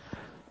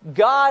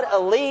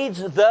 God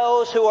leads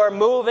those who are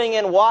moving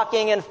and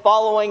walking and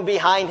following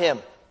behind Him.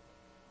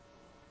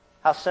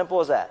 How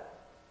simple is that?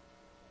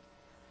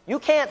 You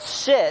can't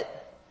sit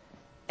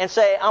and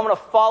say, I'm going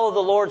to follow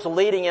the Lord's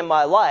leading in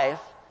my life.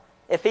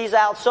 If He's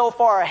out so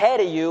far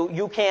ahead of you,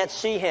 you can't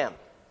see Him.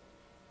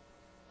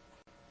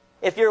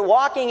 If you're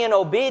walking in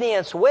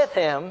obedience with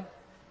Him,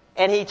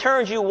 and He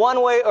turns you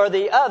one way or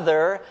the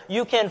other,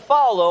 you can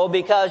follow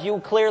because you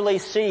clearly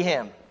see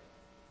Him.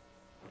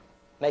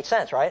 Makes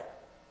sense, right?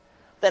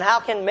 Then how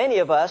can many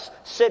of us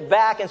sit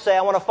back and say,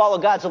 I want to follow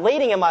God's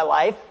leading in my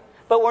life,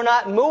 but we're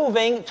not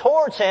moving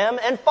towards Him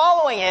and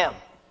following Him?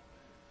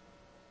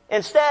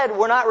 Instead,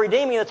 we're not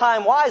redeeming the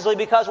time wisely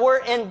because we're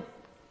in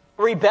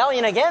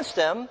rebellion against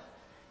Him.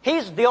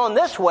 He's going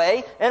this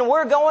way, and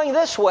we're going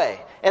this way.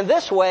 And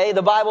this way,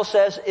 the Bible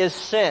says, is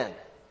sin.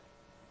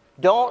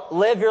 Don't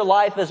live your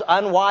life as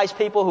unwise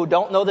people who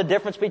don't know the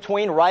difference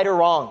between right or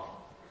wrong.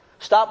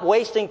 Stop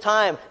wasting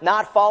time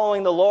not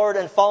following the Lord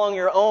and following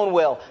your own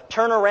will.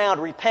 Turn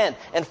around, repent,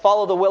 and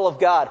follow the will of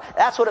God.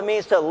 That's what it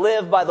means to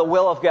live by the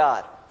will of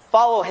God.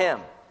 Follow Him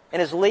and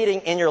His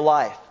leading in your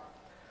life.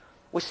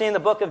 We see in the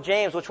book of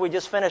James, which we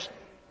just finished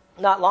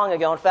not long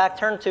ago. In fact,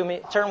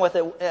 turn with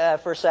it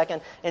for a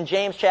second in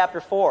James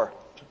chapter 4.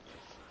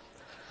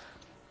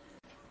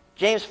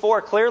 James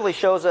 4 clearly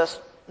shows us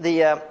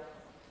the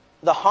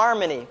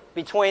harmony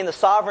between the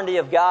sovereignty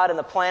of God and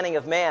the planning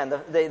of man,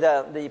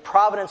 the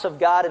providence of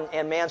God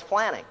and man's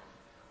planning.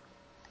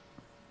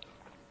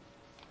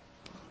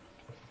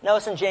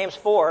 Notice in James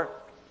 4,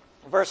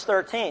 verse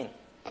 13.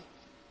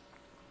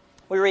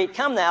 We read,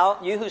 come now,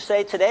 you who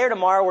say, today or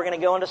tomorrow we're going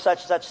to go into such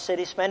and such a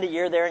city, spend a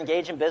year there,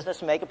 engage in business,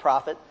 and make a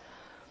profit.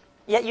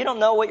 Yet you don't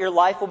know what your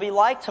life will be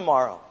like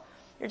tomorrow.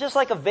 You're just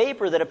like a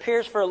vapor that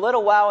appears for a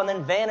little while and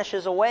then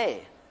vanishes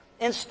away.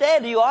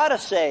 Instead, you ought to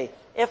say,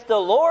 if the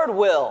Lord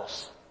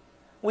wills,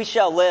 we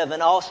shall live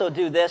and also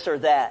do this or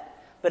that.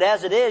 But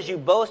as it is, you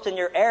boast in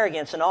your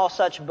arrogance, and all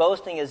such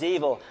boasting is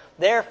evil.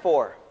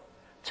 Therefore,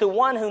 to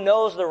one who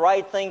knows the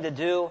right thing to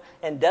do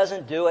and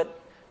doesn't do it,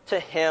 to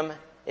him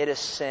it is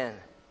sin.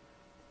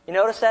 You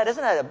notice that?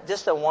 Isn't that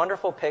just a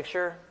wonderful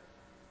picture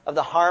of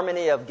the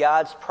harmony of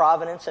God's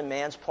providence and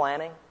man's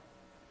planning?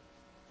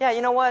 Yeah,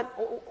 you know what?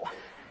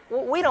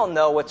 We don't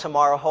know what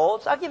tomorrow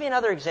holds. I'll give you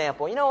another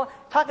example. You know,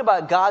 talk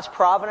about God's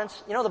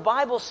providence. You know, the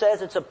Bible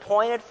says it's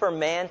appointed for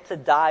man to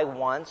die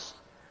once,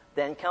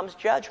 then comes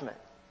judgment.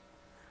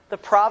 The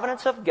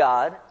providence of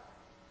God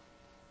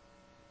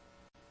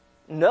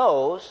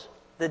knows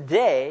the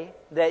day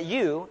that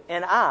you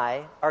and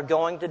I are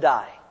going to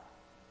die.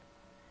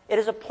 It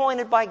is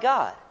appointed by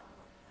God.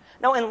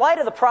 Now, in light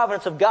of the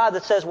providence of God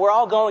that says we're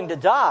all going to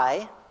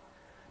die,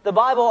 the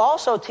Bible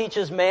also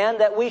teaches man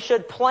that we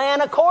should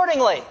plan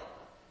accordingly.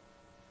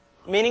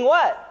 Meaning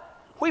what?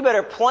 We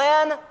better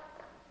plan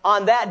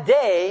on that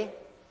day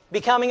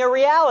becoming a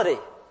reality.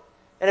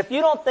 And if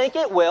you don't think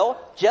it will,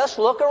 just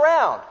look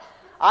around.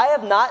 I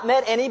have not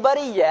met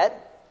anybody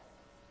yet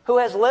who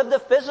has lived a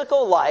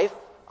physical life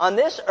on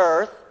this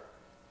earth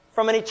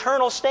from an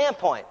eternal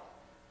standpoint.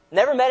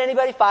 Never met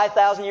anybody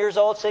 5,000 years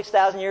old,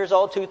 6,000 years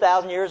old,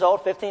 2,000 years old,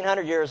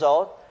 1,500 years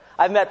old.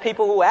 I've met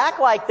people who act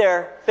like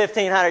they're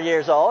 1,500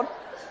 years old.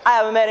 I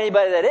haven't met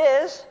anybody that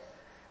is.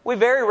 We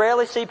very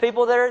rarely see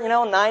people that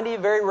are, 90,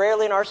 very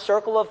rarely in our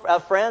circle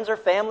of friends or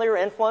family or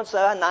influence,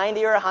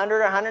 90 or 100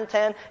 or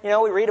 110.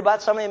 We read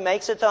about somebody who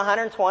makes it to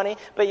 120.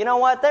 But you know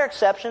what? They're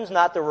exceptions,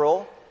 not the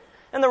rule.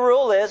 And the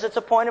rule is it's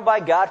appointed by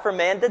God for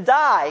man to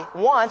die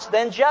once,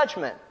 then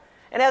judgment.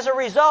 And as a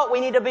result, we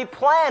need to be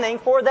planning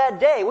for that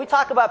day. We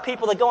talk about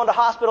people that go into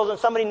hospitals and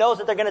somebody knows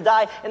that they're going to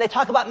die, and they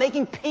talk about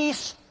making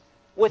peace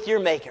with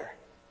your Maker.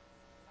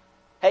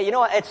 Hey, you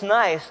know what? It's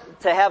nice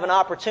to have an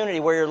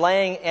opportunity where you're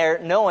laying there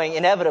knowing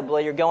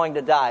inevitably you're going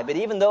to die. But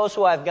even those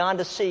who I've gone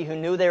to see who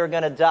knew they were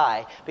going to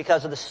die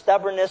because of the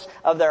stubbornness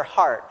of their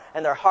heart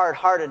and their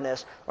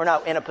hard-heartedness were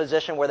not in a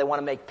position where they want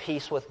to make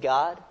peace with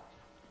God.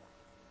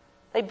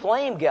 They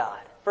blame God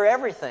for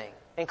everything,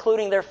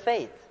 including their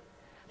faith.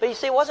 But you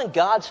see, it wasn't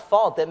God's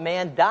fault that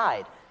man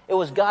died. It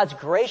was God's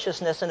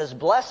graciousness and His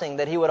blessing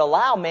that He would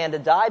allow man to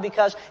die,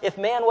 because if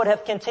man would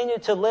have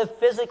continued to live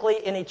physically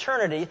in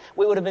eternity,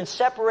 we would have been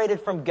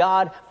separated from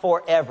God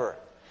forever.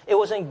 It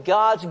was in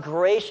God's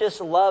gracious,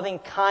 loving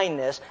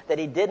kindness that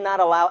He did not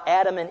allow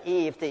Adam and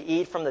Eve to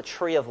eat from the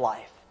tree of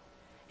life.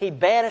 He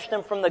banished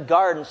them from the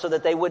garden so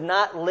that they would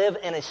not live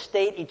in a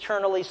state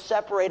eternally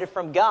separated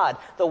from God.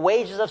 The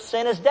wages of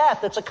sin is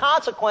death. It's a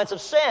consequence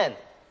of sin.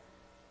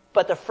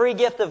 But the free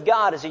gift of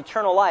God is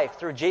eternal life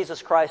through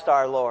Jesus Christ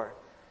our Lord.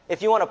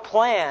 If you want to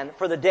plan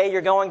for the day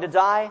you're going to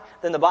die,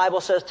 then the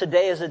Bible says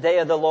today is the day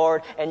of the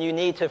Lord, and you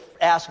need to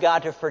ask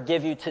God to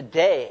forgive you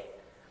today.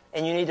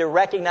 And you need to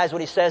recognize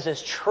what He says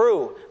is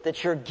true,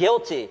 that you're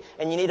guilty.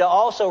 And you need to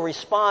also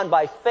respond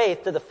by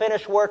faith to the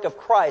finished work of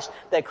Christ,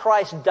 that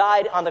Christ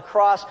died on the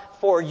cross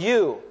for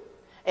you.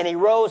 And He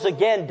rose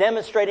again,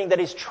 demonstrating that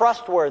He's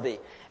trustworthy.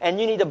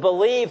 And you need to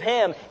believe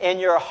Him in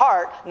your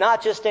heart,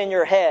 not just in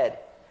your head.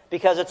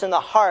 Because it's in the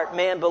heart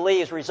man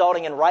believes,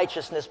 resulting in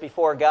righteousness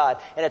before God.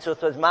 And it's with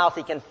his mouth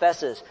he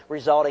confesses,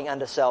 resulting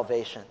unto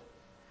salvation.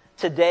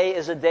 Today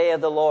is a day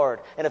of the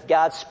Lord. And if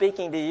God's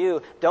speaking to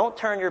you, don't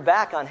turn your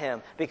back on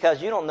Him,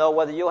 because you don't know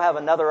whether you'll have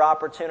another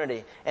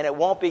opportunity. And it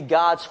won't be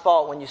God's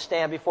fault when you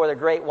stand before the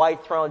great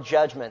white throne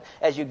judgment,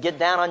 as you get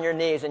down on your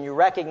knees and you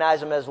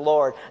recognize Him as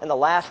Lord. And the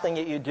last thing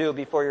that you do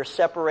before you're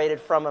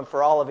separated from Him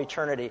for all of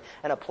eternity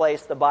in a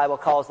place the Bible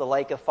calls the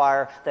lake of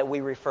fire that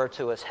we refer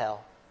to as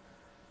hell.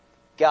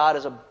 God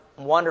is a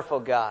wonderful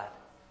God,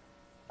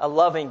 a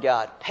loving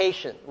God,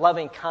 patient,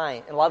 loving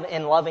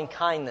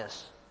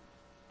kindness,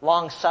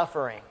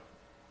 long-suffering,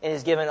 and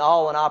He's given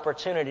all an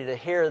opportunity to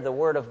hear the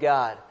Word of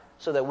God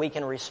so that we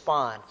can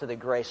respond to the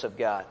grace of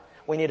God.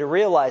 We need to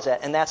realize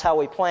that, and that's how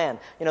we plan.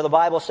 The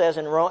Bible says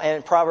in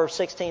Proverbs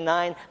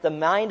 16:9, the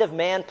mind of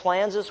man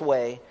plans his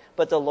way,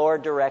 but the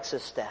Lord directs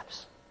his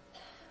steps.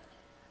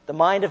 The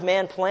mind of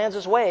man plans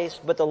his ways,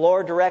 but the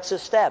Lord directs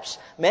his steps.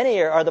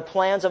 Many are the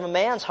plans of a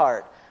man's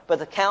heart, but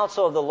the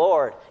counsel of the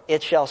Lord,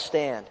 it shall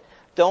stand.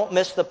 Don't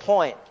miss the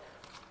point.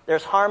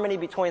 There's harmony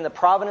between the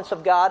providence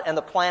of God and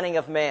the planning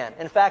of man.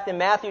 In fact, in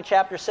Matthew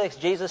chapter 6,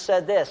 Jesus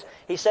said this.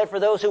 He said, for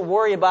those who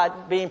worry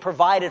about being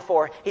provided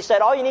for, He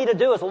said, all you need to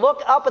do is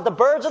look up at the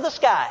birds of the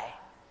sky,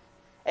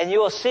 and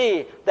you will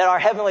see that our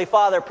Heavenly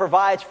Father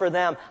provides for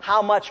them.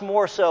 How much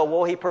more so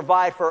will He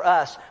provide for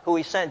us, who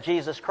He sent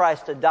Jesus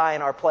Christ to die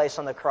in our place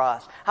on the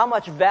cross? How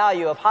much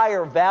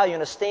higher value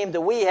and esteem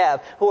do we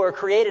have, who are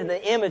created in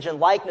the image and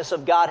likeness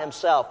of God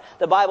Himself?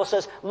 The Bible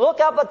says, look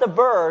up at the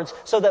birds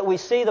so that we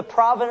see the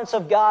providence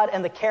of God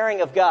and the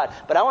caring of God.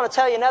 But I want to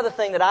tell you another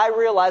thing that I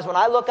realize when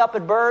I look up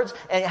at birds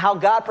and how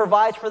God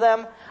provides for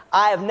them.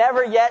 I have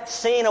never yet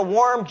seen a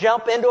worm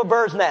jump into a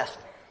bird's nest.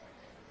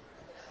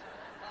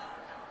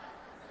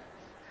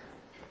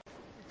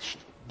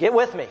 Get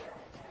with me.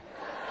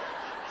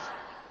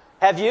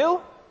 Have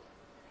you?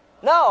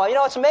 No,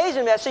 it's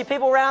amazing. I see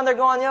people around there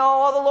going,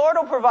 well, the Lord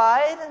will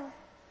provide.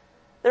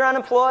 They're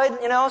unemployed,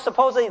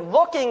 supposedly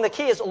looking. The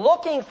key is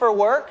looking for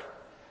work.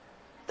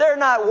 They're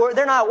not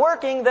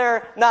working.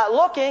 They're not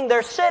looking.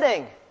 They're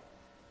sitting.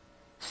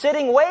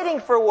 Sitting,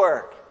 waiting for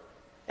work.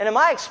 And in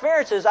my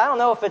experiences, I don't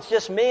know if it's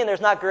just me and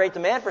there's not great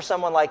demand for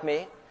someone like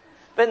me,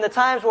 but in the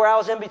times where I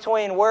was in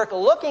between work,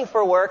 looking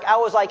for work, I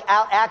was out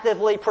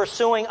actively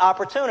pursuing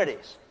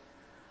opportunities.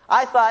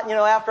 I thought,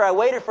 after I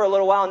waited for a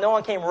little while and no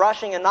one came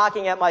rushing and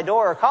knocking at my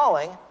door or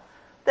calling,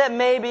 that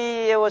maybe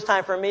it was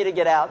time for me to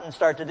get out and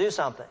start to do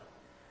something.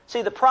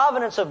 See, the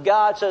providence of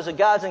God says that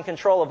God's in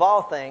control of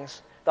all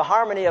things, The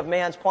harmony of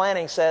man's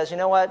planning says, you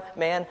know what,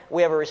 man,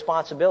 we have a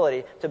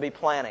responsibility to be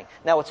planning.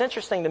 Now, what's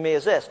interesting to me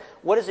is this.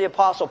 What is the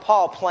Apostle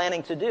Paul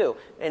planning to do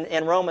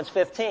in Romans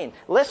 15?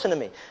 Listen to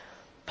me.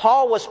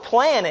 Paul was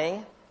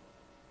planning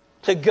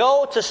to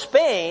go to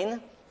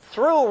Spain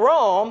through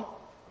Rome,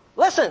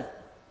 listen,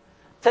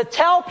 to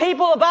tell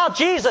people about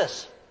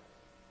Jesus.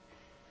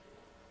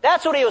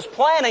 That's what he was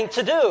planning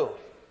to do.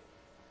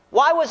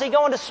 Why was he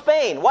going to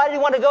Spain? Why did he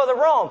want to go to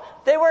Rome?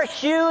 They were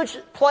huge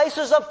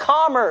places of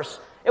commerce.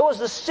 It was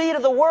the seat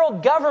of the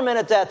world government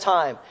at that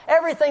time.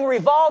 Everything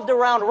revolved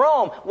around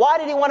Rome. Why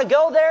did he want to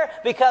go there?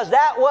 Because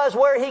that was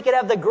where he could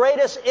have the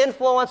greatest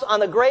influence on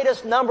the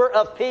greatest number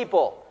of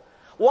people.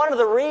 One of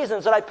the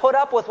reasons that I put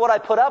up with what I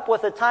put up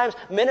with at times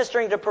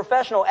ministering to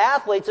professional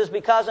athletes is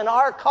because in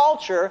our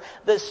culture,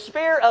 the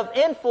sphere of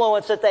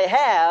influence that they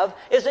have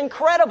is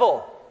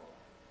incredible.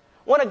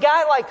 When a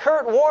guy like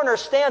Kurt Warner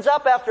stands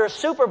up after a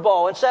Super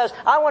Bowl and says,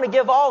 I want to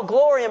give all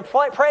glory and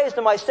praise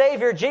to my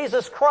Savior,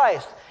 Jesus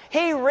Christ,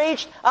 he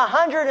reached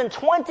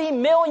 120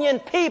 million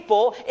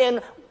people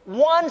in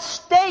one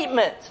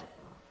statement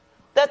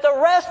that the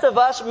rest of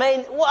us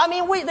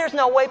there's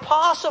no way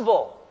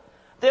possible.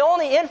 The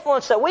only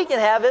influence that we can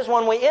have is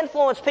when we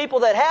influence people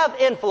that have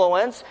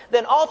influence,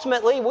 then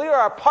ultimately we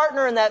are a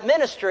partner in that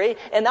ministry,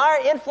 and our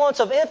influence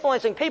of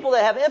influencing people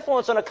that have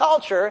influence on a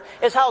culture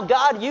is how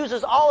God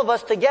uses all of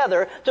us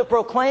together to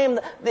proclaim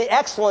the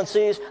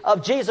excellencies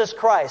of Jesus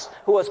Christ,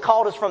 who has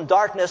called us from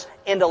darkness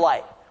into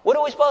light. What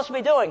are we supposed to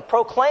be doing?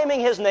 Proclaiming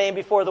His name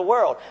before the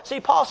world. See,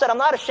 Paul said, I'm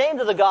not ashamed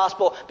of the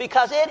gospel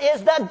because it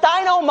is the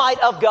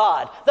dynamite of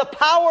God, the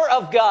power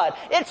of God.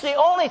 It's the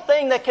only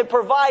thing that can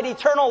provide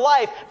eternal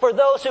life for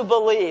those who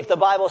believe, the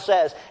Bible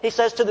says. He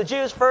says to the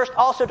Jews first,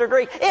 also to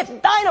Greek, it's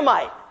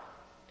dynamite.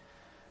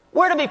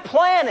 We're to be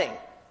planning,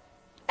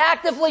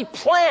 actively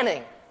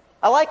planning.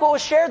 I like what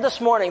was shared this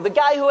morning. The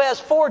guy who has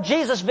 4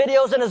 Jesus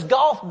videos in his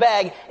golf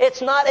bag.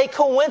 It's not a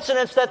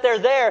coincidence that they're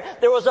there.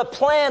 There was a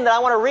plan that I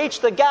want to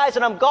reach the guys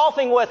that I'm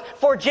golfing with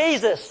for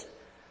Jesus.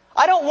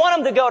 I don't want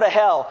them to go to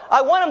hell.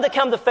 I want them to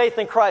come to faith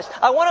in Christ.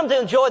 I want them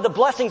to enjoy the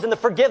blessings and the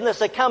forgiveness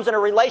that comes in a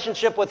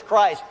relationship with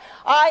Christ.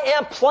 I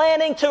am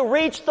planning to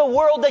reach the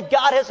world that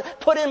God has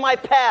put in my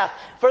path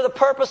for the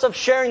purpose of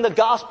sharing the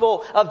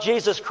gospel of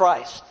Jesus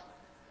Christ.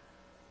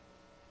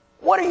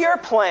 What are your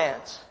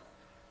plans?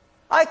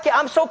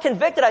 I'm so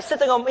convicted. I sit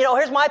there and go,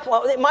 here's my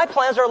plan. My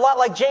plans are a lot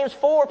like James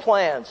 4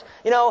 plans.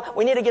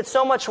 We need to get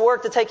so much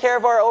work to take care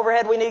of our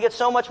overhead. We need to get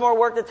so much more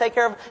work to take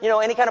care of,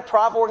 any kind of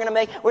profit we're going to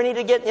make. We need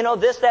to get,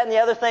 this, that, and the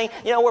other thing.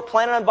 We're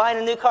planning on buying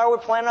a new car. We're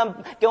planning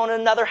on going to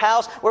another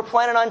house. We're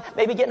planning on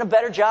maybe getting a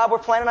better job. We're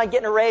planning on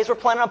getting a raise. We're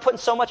planning on putting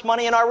so much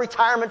money in our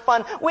retirement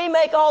fund. We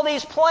make all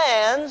these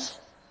plans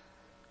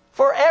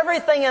for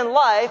everything in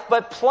life,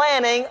 but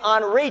planning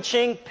on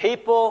reaching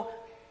people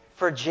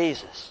for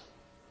Jesus.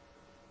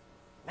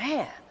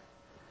 Man,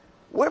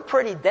 we're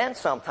pretty dense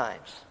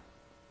sometimes.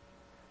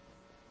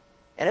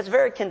 And it's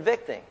very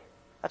convicting.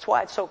 That's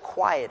why it's so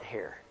quiet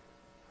here.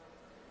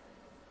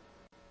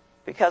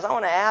 Because I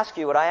want to ask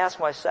you what I ask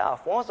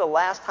myself. When was the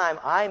last time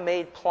I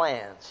made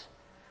plans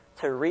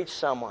to reach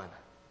someone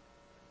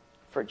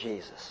for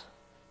Jesus?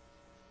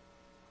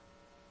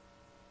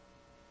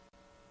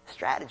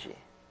 Strategy.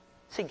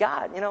 See,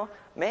 God,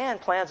 man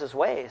plans his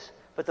ways,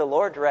 but the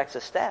Lord directs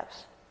his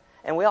steps.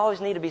 And we always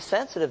need to be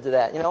sensitive to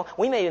that.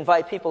 We may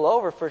invite people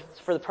over for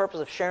the purpose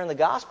of sharing the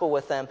gospel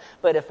with them,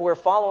 but if we're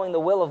following the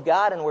will of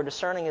God and we're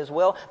discerning His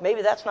will,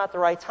 maybe that's not the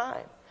right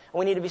time.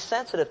 We need to be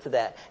sensitive to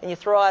that. And you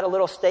throw out a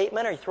little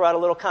statement or you throw out a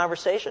little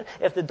conversation.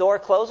 If the door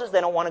closes,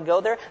 they don't want to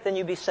go there, then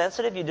you be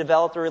sensitive, you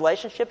develop the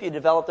relationship, you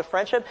develop the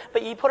friendship,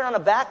 but you put it on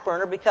a back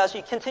burner because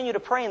you continue to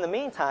pray in the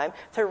meantime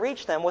to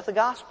reach them with the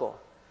gospel.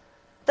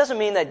 It doesn't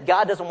mean that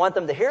God doesn't want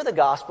them to hear the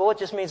gospel. It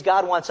just means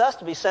God wants us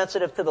to be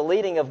sensitive to the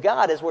leading of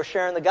God as we're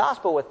sharing the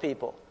gospel with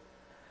people.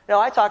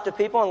 I talked to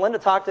people, and Linda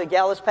talked to a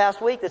gal this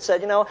past week that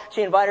said,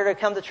 she invited her to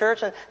come to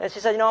church, and she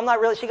said, I'm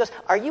not really, she goes,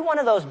 are you one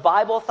of those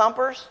Bible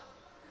thumpers?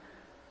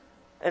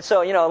 And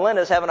so,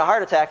 Linda's having a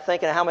heart attack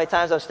thinking of how many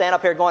times I've stand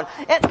up here going,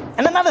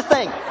 and another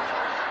thing.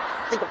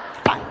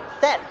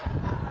 That.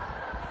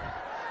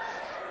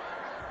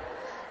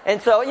 And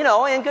so,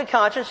 in good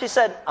conscience, she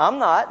said, I'm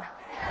not.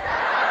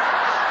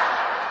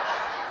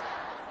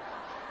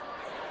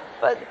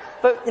 But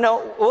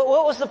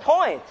what was the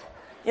point?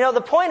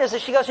 The point is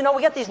that she goes,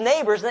 we got these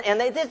neighbors and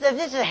they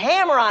just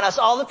hammer on us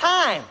all the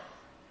time.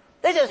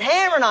 They just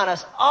hammering on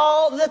us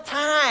all the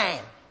time.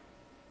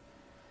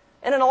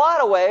 And in a lot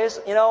of ways,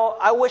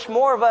 I wish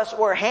more of us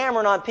were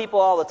hammering on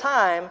people all the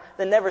time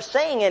than never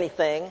saying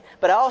anything.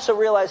 But I also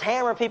realize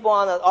hammering people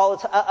on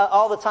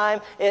all the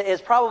time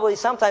is probably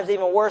sometimes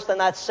even worse than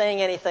not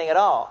saying anything at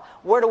all.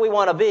 Where do we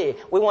want to be?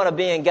 We want to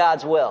be in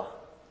God's will.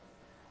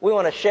 We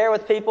want to share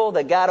with people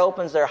that God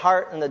opens their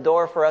heart and the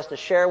door for us to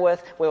share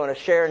with. We want to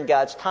share in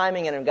God's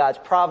timing and in God's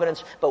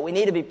providence. But we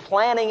need to be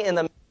planning in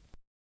the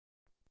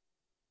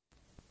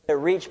to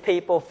reach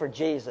people for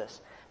Jesus.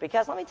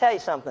 Because let me tell you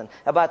something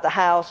about the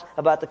house,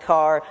 about the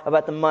car,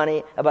 about the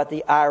money, about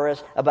the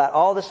IRAs, about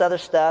all this other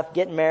stuff,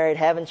 getting married,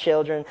 having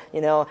children,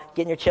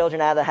 getting your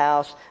children out of the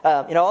house,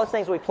 all those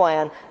things we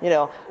plan,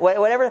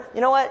 whatever.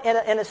 You know what?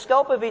 In the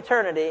scope of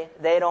eternity,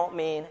 they don't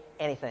mean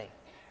anything.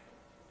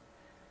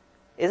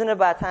 Isn't it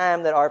about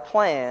time that our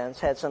plans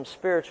had some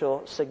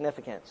spiritual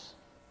significance?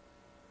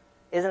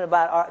 Isn't it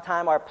about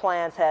time our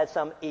plans had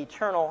some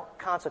eternal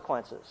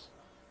consequences?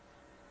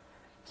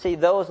 See,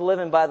 those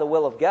living by the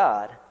will of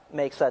God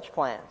make such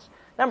plans.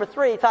 Number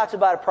 3, he talks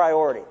about a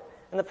priority.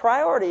 And the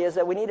priority is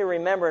that we need to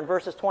remember in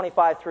verses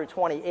 25 through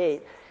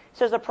 28, he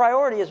says the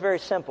priority is very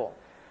simple.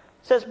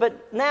 It says,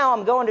 but now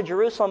I'm going to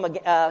Jerusalem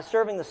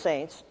serving the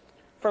saints.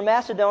 For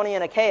Macedonia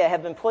and Achaia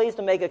have been pleased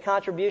to make a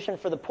contribution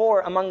for the poor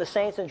among the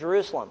saints in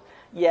Jerusalem.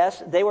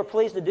 Yes, they were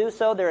pleased to do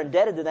so. They're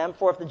indebted to them.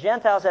 For if the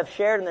Gentiles have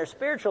shared in their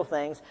spiritual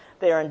things,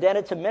 they are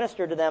indebted to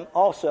minister to them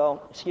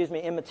also,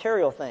 in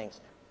material things.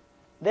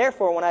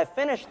 Therefore, when I have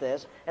finished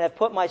this and have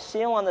put my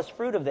seal on this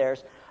fruit of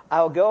theirs,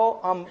 I will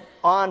go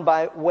on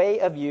by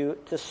way of you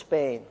to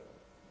Spain.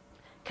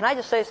 Can I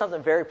just say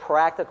something very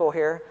practical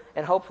here?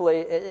 And hopefully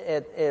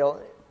it'll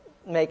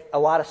make a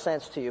lot of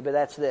sense to you, but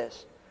that's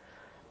this.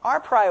 Our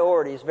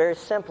priorities, very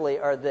simply,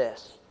 are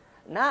this.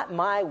 Not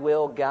my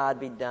will, God,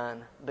 be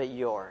done, but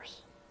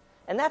yours.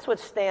 And that's what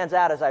stands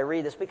out as I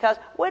read this, because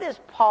what is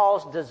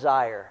Paul's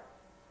desire?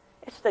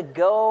 It's to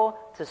go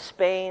to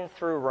Spain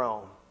through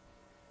Rome.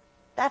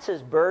 That's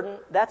his burden.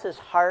 That's his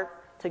heart,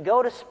 to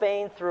go to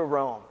Spain through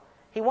Rome.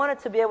 He wanted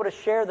to be able to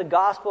share the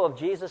gospel of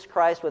Jesus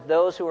Christ with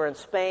those who were in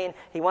Spain.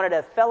 He wanted to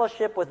have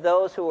fellowship with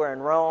those who were in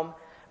Rome.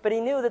 But he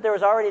knew that there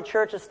was already a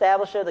church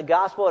established there. The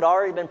gospel had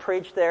already been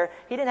preached there.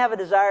 He didn't have a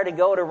desire to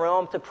go to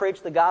Rome to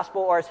preach the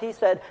gospel, or as he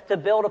said, to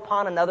build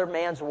upon another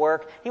man's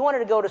work. He wanted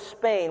to go to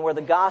Spain where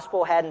the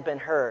gospel hadn't been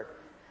heard.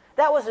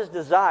 That was his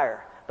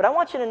desire. But I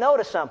want you to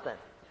notice something.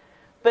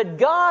 But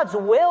God's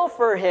will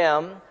for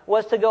him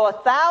was to go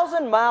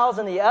 1,000 miles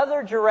in the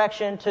other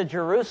direction to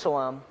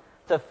Jerusalem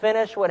to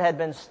finish what had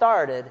been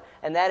started,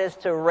 and that is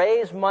to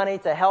raise money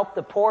to help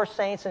the poor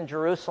saints in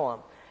Jerusalem.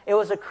 It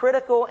was a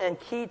critical and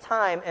key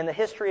time in the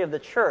history of the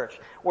church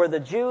where the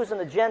Jews and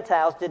the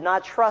Gentiles did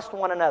not trust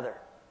one another.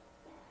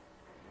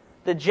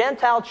 The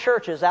Gentile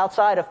churches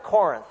outside of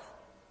Corinth,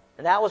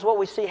 and that was what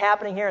we see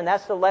happening here, and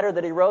that's the letter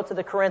that he wrote to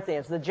the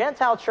Corinthians. The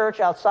Gentile church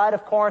outside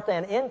of Corinth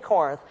and in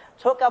Corinth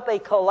took up a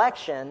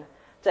collection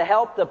to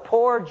help the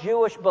poor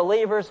Jewish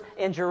believers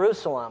in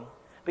Jerusalem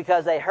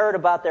because they heard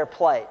about their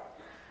plight.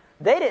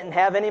 They didn't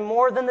have any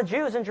more than the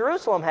Jews in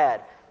Jerusalem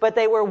had, but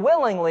they were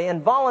willingly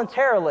and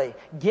voluntarily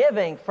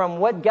giving from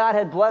what God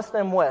had blessed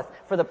them with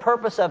for the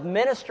purpose of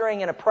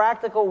ministering in a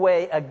practical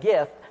way a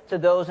gift to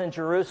those in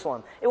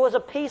Jerusalem. It was a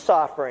peace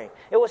offering.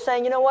 It was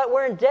saying, you know what,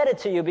 we're indebted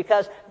to you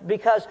because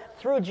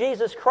through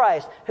Jesus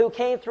Christ, who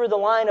came through the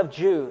line of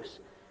Jews,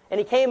 and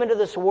he came into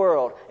this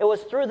world. It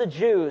was through the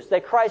Jews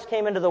that Christ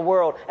came into the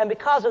world. And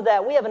because of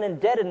that, we have an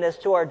indebtedness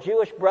to our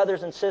Jewish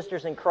brothers and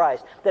sisters in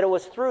Christ, that it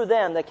was through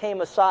them that came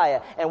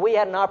Messiah. And we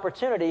had an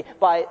opportunity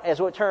by, as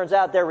it turns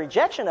out, their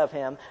rejection of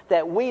him,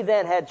 that we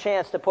then had a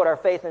chance to put our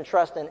faith and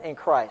trust in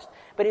Christ.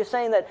 But he's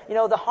saying that,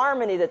 the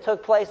harmony that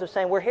took place of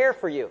saying, we're here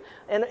for you.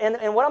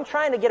 And what I'm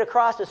trying to get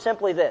across is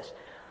simply this.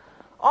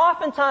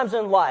 Oftentimes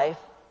in life,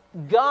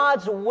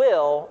 God's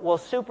will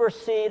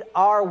supersede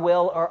our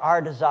will or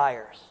our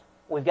desires.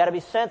 We've got to be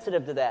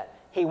sensitive to that.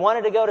 He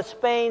wanted to go to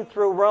Spain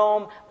through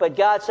Rome, but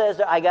God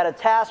says, I got a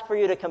task for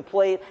you to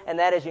complete, and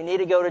that is you need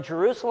to go to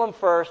Jerusalem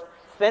first,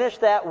 finish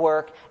that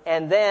work,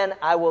 and then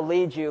I will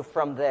lead you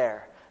from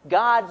there.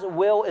 God's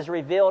will is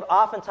revealed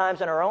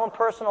oftentimes in our own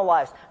personal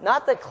lives.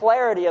 Not the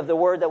clarity of the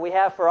word that we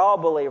have for all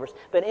believers,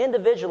 but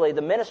individually,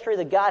 the ministry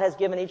that God has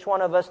given each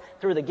one of us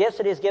through the gifts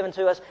that He has given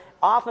to us.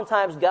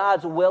 Oftentimes,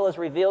 God's will is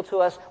revealed to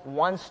us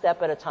one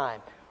step at a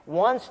time.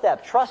 One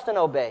step, trust and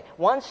obey.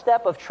 One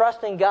step of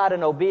trusting God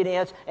in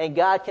obedience, and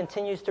God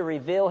continues to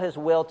reveal His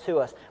will to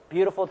us.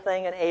 Beautiful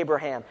thing in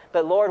Abraham.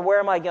 But Lord, where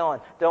am I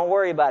going? Don't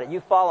worry about it. You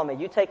follow me.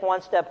 You take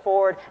one step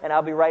forward, and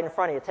I'll be right in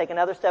front of you. Take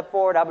another step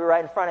forward, I'll be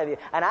right in front of you.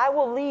 And I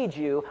will lead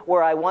you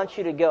where I want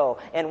you to go.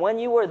 And when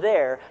you are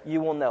there,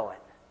 you will know it.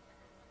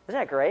 Isn't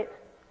that great?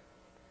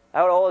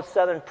 Our old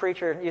Southern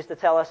preacher used to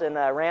tell us in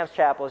Rams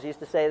chapels, used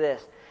to say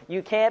this: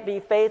 you can't be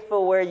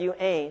faithful where you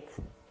ain't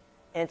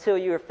until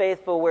you are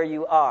faithful where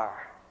you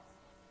are.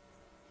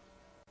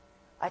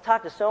 I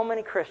talk to so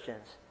many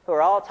Christians who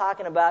are all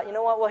talking about, you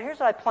know what, well, here's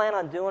what I plan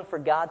on doing for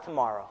God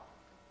tomorrow.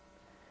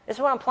 This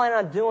is what I'm planning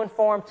on doing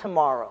for Him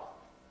tomorrow.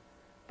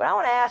 But I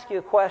want to ask you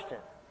a question.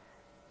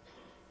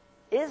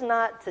 Is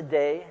not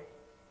today,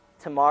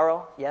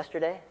 tomorrow,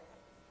 yesterday?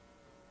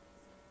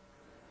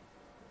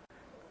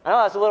 I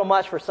know that's a little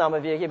much for some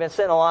of you. You've been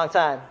sitting a long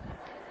time.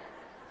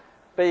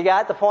 But you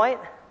got the point?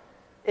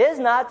 Is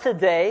not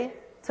today,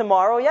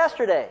 tomorrow,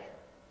 yesterday?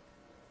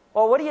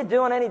 Well, what are you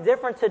doing any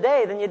different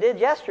today than you did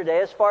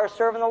yesterday as far as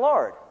serving the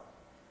Lord?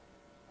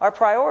 Our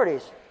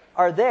priorities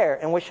are there,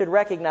 and we should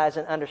recognize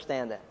and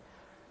understand that.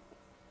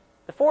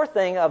 The fourth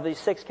thing of these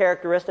 6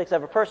 characteristics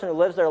of a person who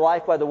lives their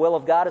life by the will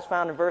of God is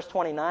found in verse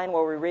 29,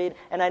 where we read,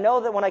 "And I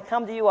know that when I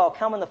come to you, I'll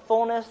come in the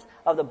fullness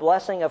of the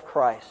blessing of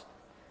Christ."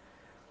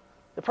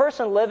 The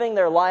person living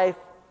their life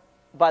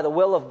by the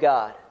will of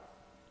God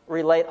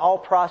relate all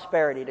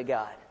prosperity to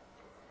God.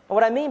 And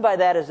what I mean by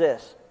that is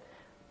this.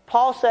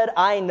 Paul said,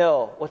 "I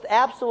know," with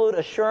absolute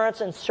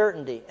assurance and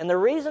certainty. And the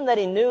reason that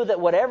he knew that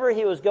whatever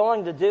he was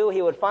going to do,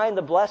 he would find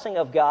the blessing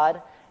of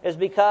God is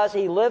because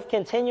he lived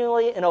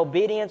continually in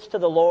obedience to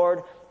the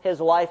Lord. His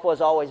life was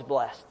always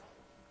blessed.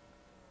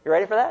 You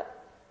ready for that?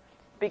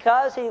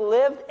 Because he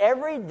lived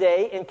every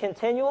day in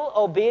continual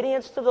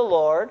obedience to the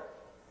Lord,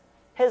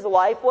 his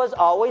life was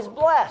always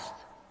blessed.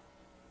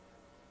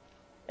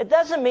 It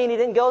doesn't mean he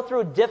didn't go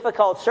through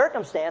difficult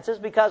circumstances,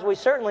 because we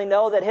certainly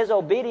know that his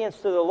obedience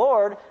to the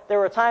Lord, there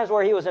were times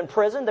where he was in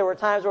prison, there were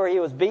times where he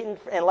was beaten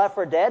and left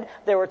for dead,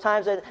 there were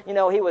times that,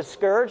 he was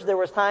scourged, there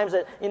was times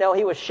that,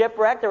 he was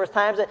shipwrecked, there was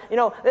times that,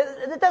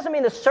 it doesn't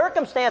mean the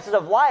circumstances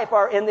of life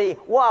are in the,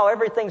 wow,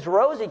 everything's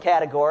rosy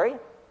category.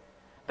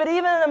 But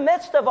even in the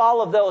midst of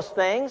all of those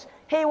things,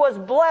 he was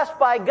blessed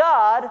by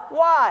God.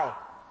 Why?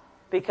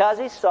 Because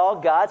he saw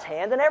God's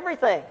hand in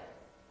everything.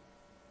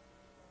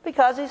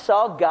 Because he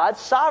saw God's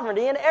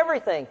sovereignty in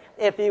everything.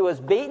 If he was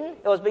beaten,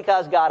 it was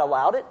because God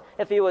allowed it.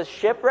 If he was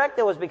shipwrecked,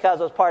 it was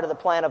because it was part of the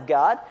plan of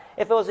God.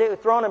 If it was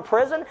thrown in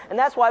prison, and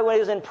that's why when he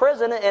was in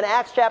prison in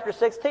Acts chapter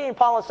 16,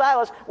 Paul and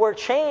Silas were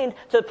chained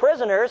to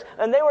prisoners,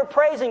 and they were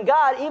praising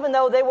God even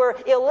though they were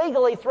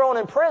illegally thrown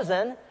in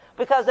prison,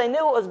 because they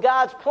knew it was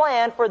God's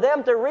plan for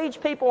them to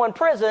reach people in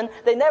prison.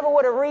 They never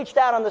would have reached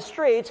out on the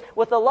streets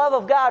with the love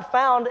of God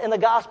found in the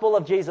gospel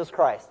of Jesus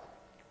Christ.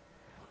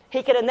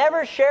 He could have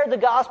never shared the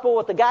gospel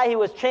with the guy he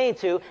was chained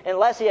to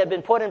unless he had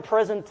been put in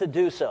prison to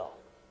do so.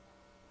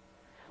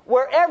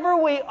 Wherever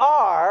we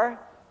are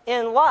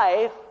in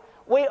life,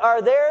 we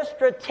are there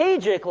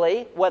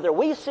strategically, whether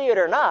we see it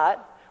or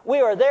not,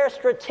 we are there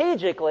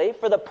strategically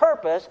for the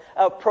purpose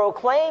of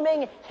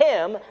proclaiming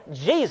Him,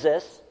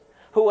 Jesus,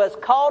 who has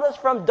called us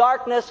from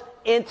darkness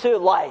into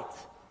light.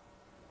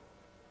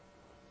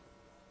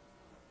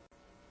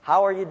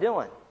 How are you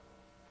doing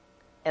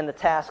in the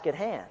task at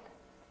hand?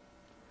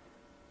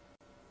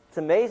 It's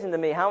amazing to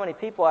me how many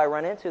people I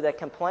run into that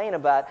complain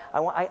about,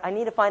 I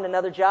need to find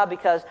another job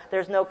because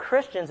there's no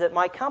Christians at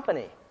my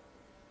company.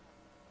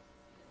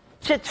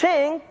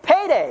 Cha-ching,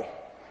 payday.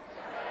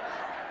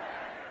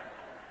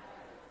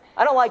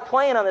 I don't like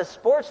playing on this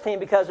sports team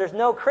because there's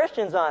no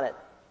Christians on it.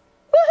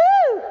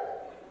 Woohoo!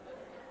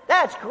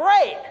 That's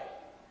great.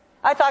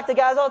 I talk to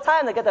guys all the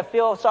time that get to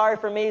feel sorry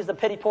for me's, the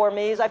pity poor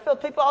me's. I feel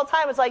people all the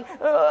time. It's like,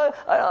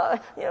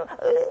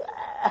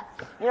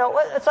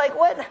 it's like,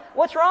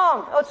 what's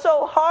wrong? Oh, it's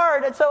so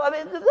hard. And so,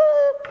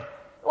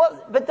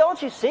 but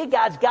don't you see,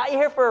 God's got you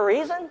here for a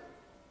reason?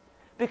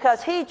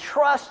 Because He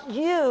trusts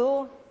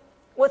you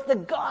with the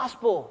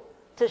gospel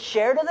to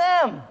share to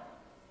them.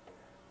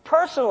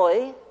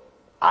 Personally,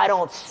 I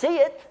don't see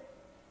it.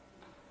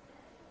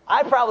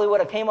 I probably would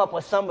have came up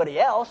with somebody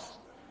else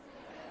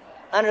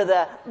under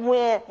the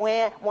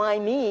why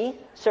me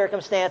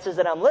circumstances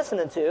that I'm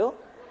listening to.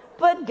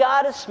 But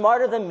God is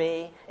smarter than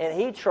me, and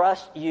He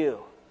trusts you.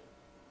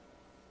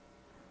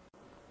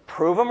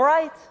 Prove Him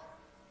right.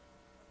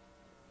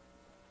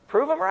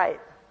 Prove Him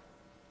right.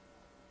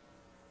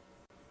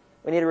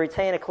 We need to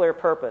retain a clear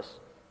purpose.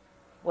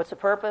 What's the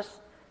purpose?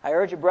 I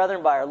urge you,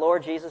 brethren, by our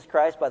Lord Jesus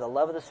Christ, by the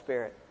love of the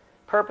Spirit.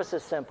 Purpose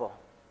is simple.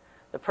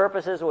 The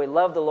purpose is we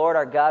love the Lord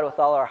our God with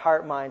all our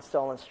heart, mind,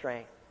 soul, and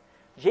strength.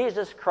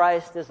 Jesus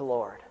Christ is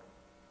Lord.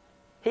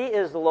 He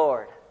is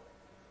Lord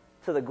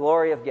to the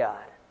glory of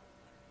God.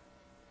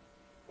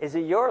 Is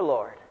He your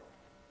Lord?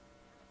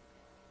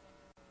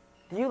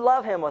 Do you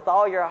love Him with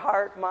all your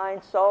heart,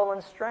 mind, soul,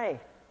 and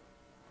strength?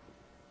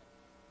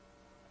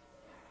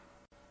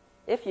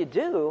 If you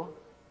do,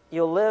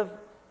 you'll live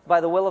by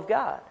the will of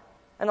God.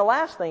 And the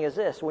last thing is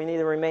this: we need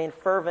to remain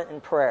fervent in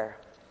prayer.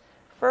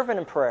 Fervent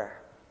in prayer.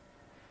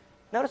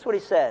 Notice what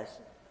he says.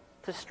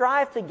 To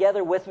strive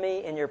together with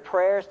me in your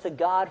prayers to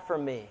God for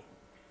me.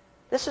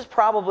 This is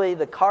probably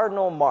the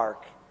cardinal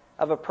mark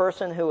of a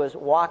person who is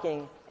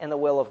walking in the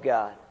will of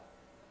God.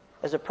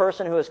 As a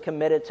person who is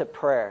committed to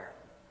prayer.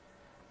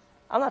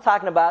 I'm not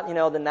talking about,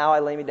 the now I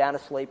lay me down to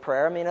sleep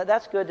prayer. I mean,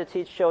 that's good to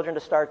teach children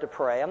to start to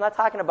pray. I'm not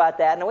talking about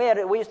that. And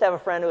we used to have a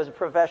friend who was a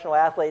professional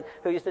athlete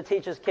who used to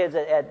teach his kids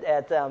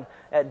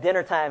at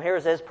dinner time.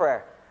 Here's his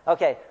prayer.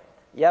 Okay,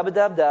 yabba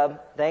dub dub,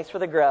 thanks for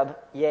the grub,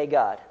 yay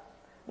God.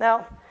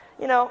 Now,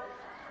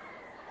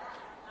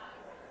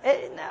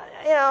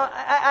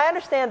 I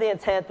understand the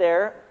intent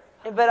there,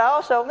 but I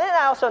also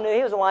knew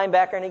he was a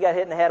linebacker and he got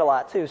hit in the head a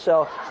lot too.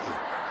 So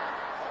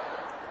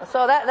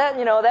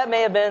that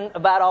may have been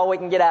about all we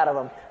can get out of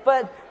him.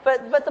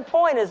 But the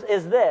point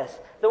is this: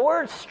 the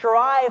word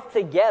 "strive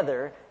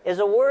together" is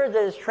a word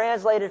that is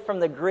translated from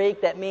the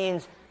Greek that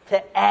means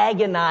to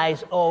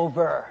agonize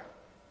over.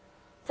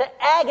 To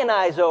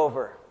agonize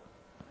over.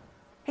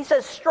 He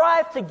says,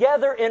 strive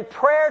together in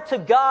prayer to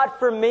God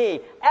for me.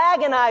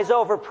 Agonize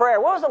over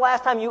prayer. When was the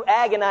last time you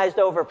agonized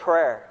over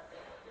prayer?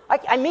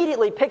 I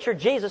immediately pictured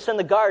Jesus in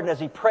the garden as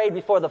he prayed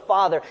before the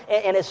Father,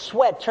 and his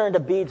sweat turned to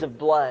beads of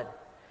blood.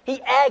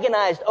 He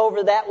agonized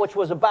over that which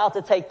was about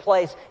to take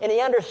place, and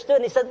he understood,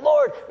 and he said,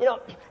 Lord,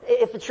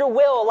 if it's your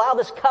will, allow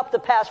this cup to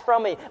pass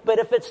from me, but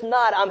if it's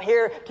not, I'm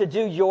here to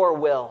do your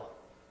will.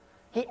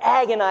 He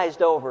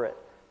agonized over it.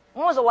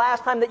 When was the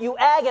last time that you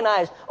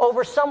agonized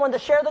over someone to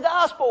share the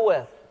gospel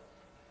with?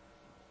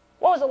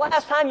 When was the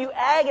last time you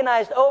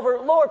agonized over,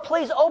 Lord,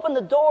 please open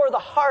the door of the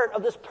heart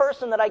of this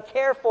person that I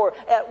care for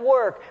at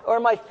work or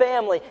in my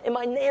family, in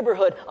my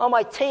neighborhood, on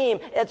my team,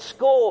 at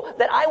school,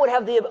 that I would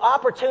have the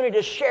opportunity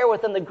to share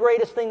with them the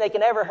greatest thing they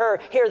can ever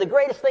hear, the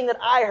greatest thing that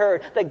I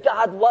heard, that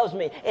God loves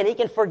me and He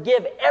can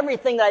forgive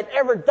everything that I've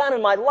ever done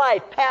in my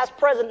life, past,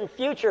 present, and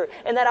future,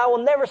 and that I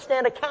will never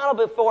stand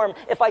accountable for Him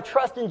if I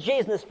trust in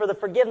Jesus for the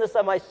forgiveness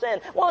of my sin.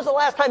 When was the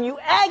last time you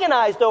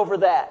agonized over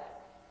that?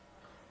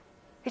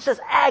 He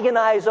says,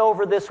 agonize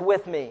over this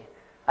with me.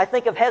 I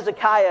think of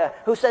Hezekiah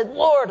who said,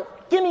 Lord,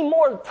 give me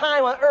more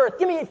time on earth.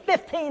 Give me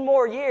 15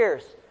 more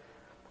years.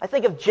 I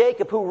think of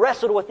Jacob who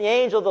wrestled with the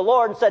angel of the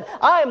Lord and said,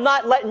 I am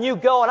not letting you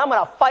go, and I'm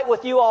going to fight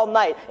with you all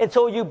night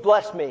until you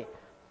bless me.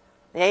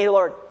 The angel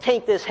of the Lord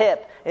tinked his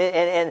hip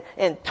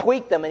and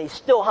tweaked them, and he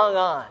still hung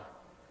on.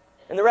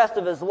 And the rest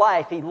of his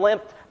life, he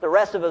limped the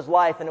rest of his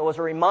life, and it was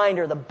a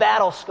reminder, the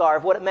battle scar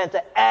of what it meant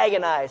to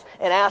agonize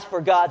and ask for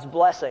God's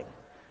blessing.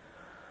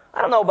 I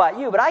don't know about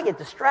you, but I get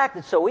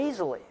distracted so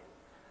easily.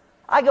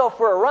 I go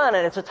for a run,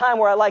 and it's a time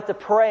where I like to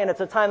pray, and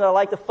it's a time that I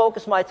like to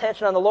focus my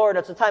attention on the Lord,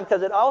 and it's a time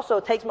because it also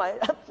takes my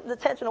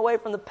attention away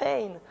from the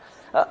pain.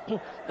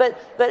 But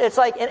it's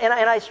like, and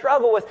I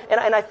struggle with, and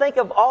I think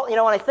of all, when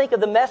I think of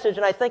the message,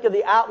 and I think of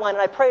the outline,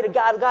 and I pray to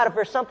God, if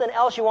there's something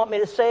else you want me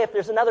to say, if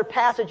there's another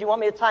passage you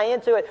want me to tie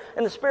into it,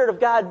 and the Spirit of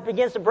God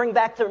begins to bring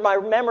back to my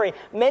memory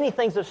many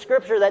things of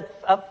Scripture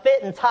that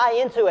fit and tie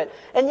into it.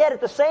 And yet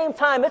at the same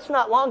time, it's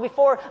not long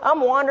before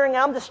I'm wandering,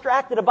 I'm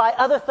distracted by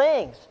other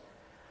things.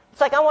 It's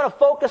like I want to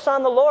focus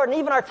on the Lord. And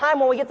even our time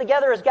when we get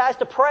together as guys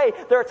to pray,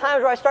 there are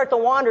times where I start to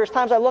wander. There's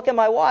times I look at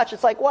my watch.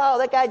 It's like, wow,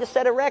 that guy just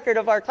set a record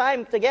of our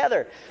time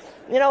together.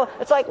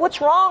 It's like, what's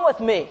wrong with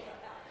me?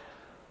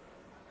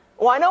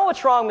 Well, I know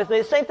what's wrong with me.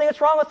 The same thing that's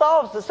wrong with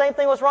all of us. The same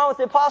thing was wrong with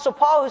the Apostle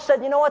Paul, who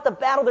said, the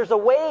battle, there's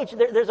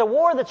a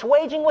war that's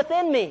waging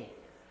within me.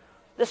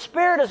 The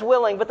spirit is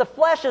willing, but the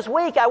flesh is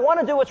weak. I want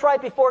to do what's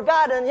right before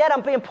God, and yet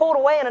I'm being pulled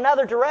away in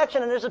another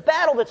direction, and there's a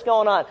battle that's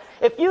going on.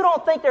 If you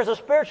don't think there's a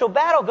spiritual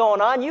battle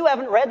going on, you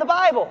haven't read the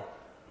Bible.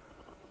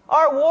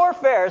 Our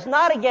warfare is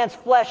not against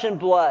flesh and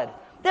blood.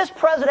 This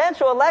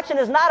presidential election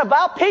is not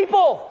about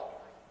people.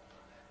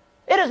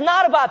 It is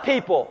not about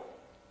people.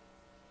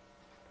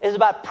 It is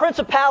about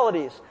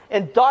principalities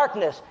and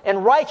darkness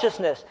and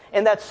righteousness,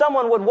 and that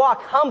someone would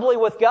walk humbly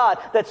with God,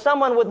 that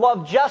someone would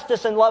love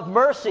justice and love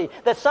mercy,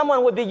 that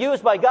someone would be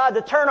used by God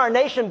to turn our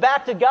nation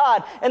back to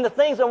God and the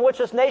things on which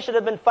this nation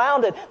has been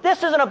founded.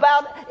 This isn't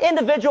about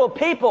individual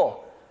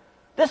people.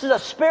 This is a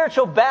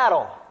spiritual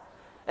battle.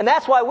 And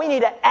that's why we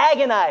need to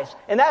agonize.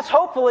 And that's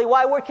hopefully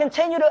why we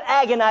continue to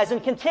agonize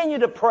and continue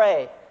to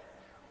pray.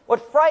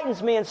 What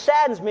frightens me and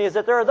saddens me is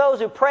that there are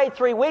those who prayed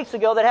 3 weeks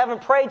ago that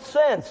haven't prayed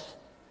since.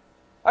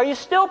 Are you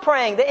still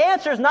praying? The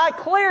answer is not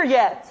clear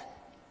yet.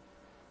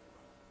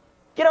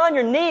 Get on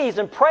your knees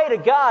and pray to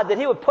God that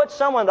He would put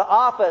someone to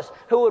office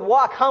who would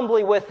walk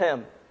humbly with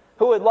Him,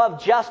 who would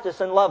love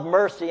justice and love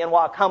mercy and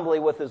walk humbly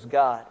with his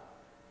God.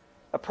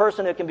 A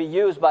person who can be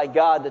used by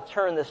God to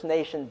turn this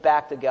nation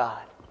back to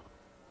God.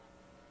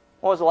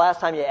 When was the last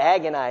time you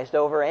agonized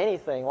over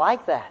anything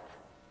like that?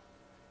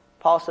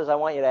 Paul says, I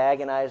want you to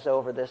agonize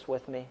over this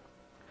with me.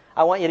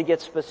 I want you to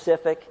get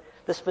specific.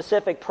 The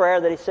specific prayer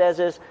that he says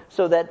is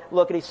so that,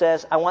 look what he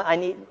says, I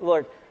need,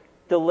 Lord,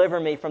 deliver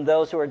me from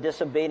those who are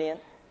disobedient.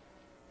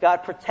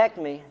 God, protect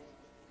me.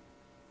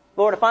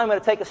 Lord, if I'm going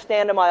to take a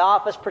stand in my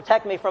office,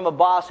 protect me from a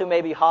boss who may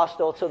be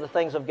hostile to the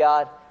things of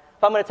God.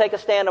 If I'm going to take a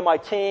stand on my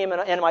team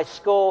and in my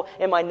school,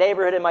 in my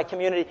neighborhood, in my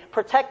community,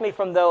 protect me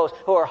from those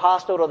who are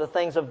hostile to the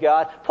things of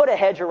God. Put a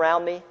hedge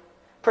around me.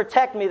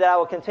 Protect me that I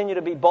will continue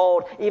to be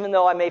bold, even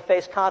though I may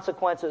face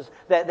consequences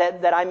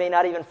that I may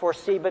not even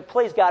foresee. But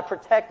please, God,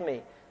 protect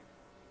me.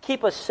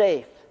 Keep us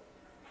safe.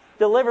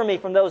 Deliver me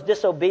from those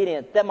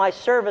disobedient, that my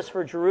service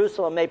for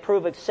Jerusalem may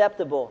prove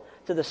acceptable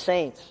to the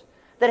saints.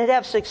 That it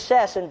have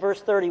success in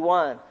verse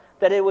 31.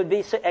 That it would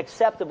be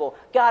acceptable.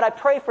 God, I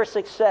pray for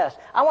success.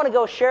 I want to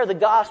go share the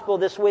gospel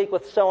this week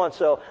with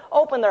so-and-so.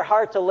 Open their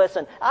heart to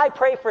listen. I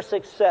pray for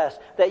success,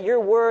 that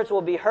your words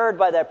will be heard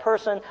by that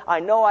person.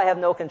 I know I have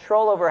no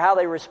control over how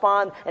they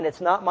respond, and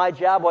it's not my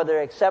job whether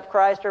they accept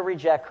Christ or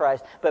reject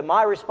Christ. But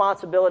my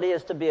responsibility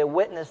is to be a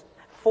witness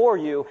for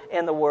you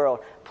in the world.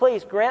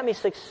 Please grant me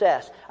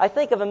success. I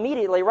think of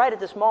immediately, right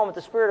at this moment,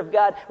 the Spirit of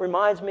God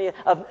reminds me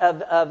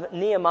of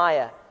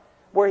Nehemiah,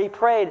 where he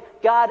prayed,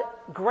 God,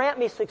 grant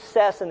me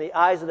success in the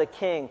eyes of the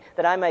king,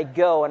 that I may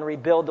go and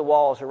rebuild the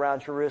walls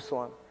around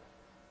Jerusalem.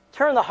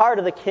 Turn the heart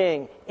of the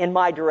king in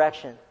my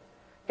direction.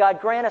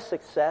 God, grant us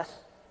success.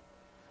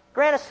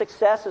 Grant us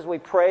success as we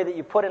pray that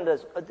you put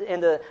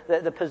into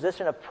the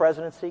position of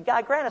presidency.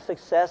 God, grant us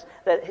success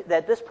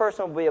that this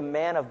person will be a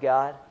man of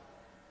God.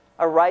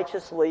 a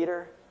righteous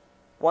leader,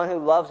 one who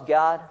loves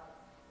God,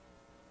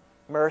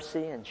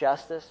 mercy, and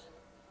justice.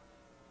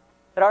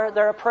 That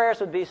our prayers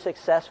would be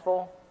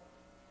successful.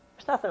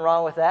 There's nothing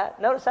wrong with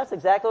that. Notice that's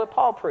exactly what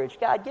Paul preached.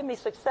 God, give me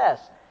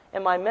success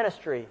in my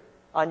ministry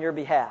on your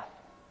behalf.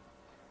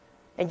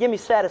 And give me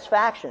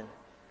satisfaction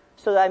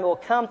so that I will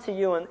come to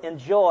you and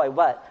enjoy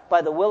what?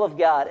 By the will of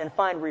God and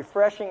find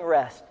refreshing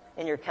rest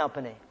in your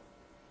company.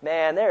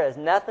 Man, there is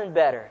nothing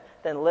better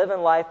than living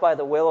life by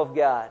the will of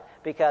God,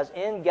 because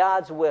in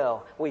God's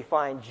will we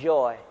find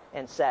joy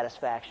and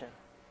satisfaction.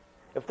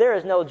 If there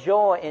is no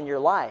joy in your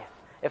life,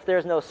 if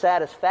there's no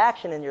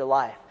satisfaction in your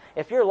life,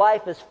 if your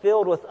life is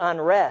filled with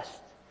unrest,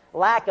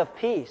 lack of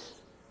peace,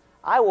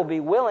 I will be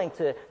willing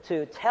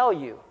to tell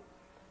you,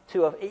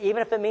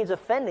 even if it means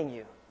offending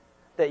you,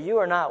 that you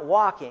are not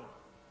walking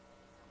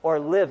or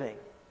living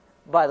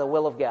by the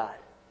will of God.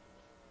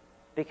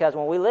 Because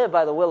when we live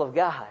by the will of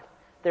God,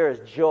 there is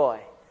joy,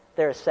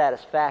 there is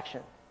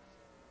satisfaction,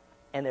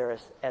 and there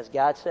is, as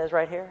God says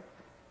right here,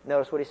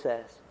 notice what he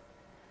says,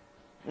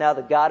 now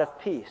the God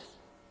of peace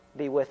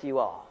be with you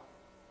all.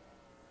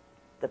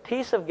 The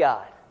peace of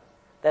God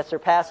that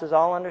surpasses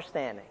all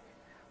understanding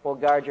will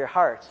guard your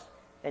hearts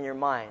and your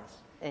minds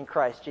in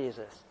Christ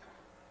Jesus.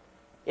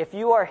 If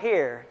you are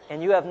here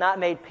and you have not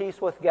made peace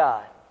with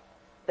God,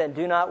 then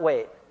do not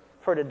wait,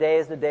 for today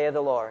is the day of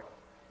the Lord.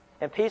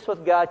 And peace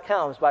with God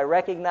comes by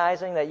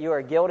recognizing that you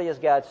are guilty, as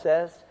God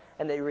says,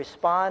 and that you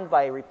respond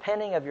by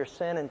repenting of your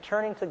sin and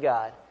turning to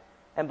God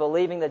and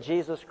believing that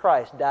Jesus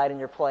Christ died in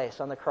your place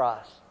on the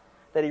cross,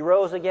 that he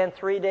rose again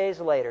 3 days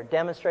later,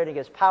 demonstrating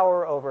his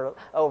power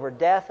over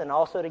death and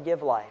also to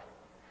give life.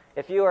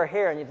 If you are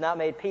here and you've not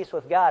made peace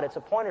with God, it's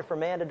appointed for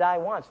man to die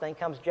once, then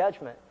comes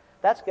judgment.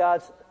 That's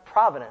God's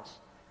providence.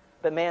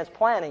 But man's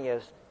planning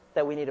is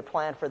that we need to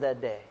plan for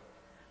that day.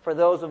 For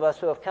those of us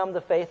who have come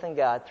to faith in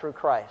God through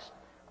Christ,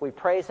 we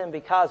praise him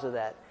because of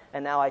that.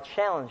 And now I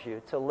challenge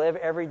you to live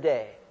every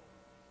day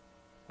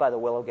by the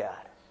will of God.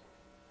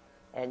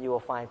 And you will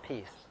find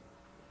peace.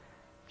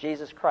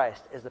 Jesus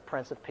Christ is the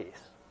Prince of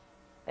Peace.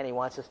 And he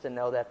wants us to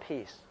know that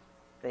peace.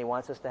 And he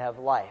wants us to have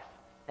life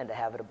and to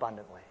have it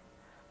abundantly.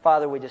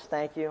 Father, we just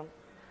thank you.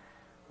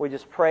 We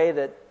just pray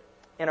that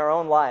in our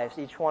own lives,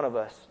 each one of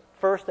us,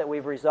 first, that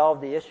we've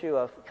resolved the issue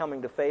of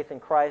coming to faith in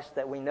Christ,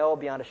 that we know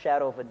beyond a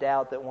shadow of a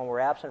doubt that when we're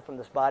absent from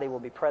this body, we'll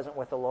be present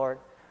with the Lord.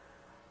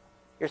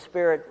 Your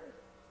Spirit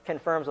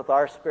confirms with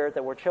our spirit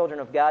that we're children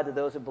of God to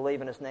those who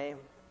believe in his name.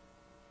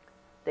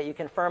 That you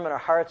confirm in our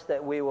hearts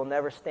that we will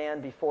never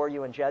stand before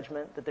you in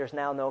judgment, that there's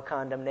now no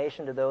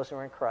condemnation to those who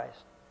are in Christ.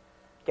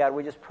 God,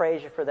 we just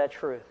praise you for that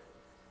truth.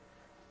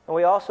 And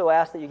we also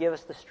ask that you give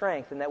us the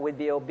strength and that we'd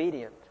be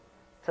obedient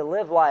to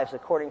live lives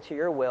according to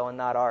your will and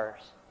not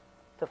ours,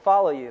 to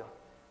follow you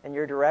in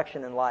your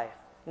direction in life,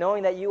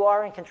 knowing that you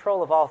are in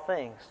control of all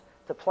things,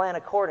 to plan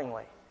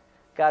accordingly.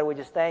 God, we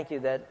just thank you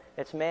that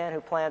it's man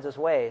who plans his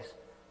ways,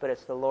 but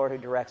it's the Lord who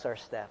directs our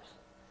steps.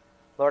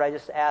 Lord, I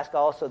just ask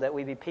also that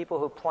we be people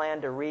who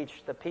plan to reach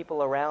the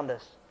people around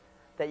us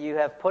that you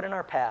have put in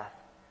our path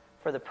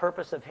for the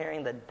purpose of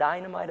hearing the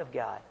dynamite of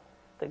God,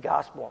 the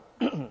gospel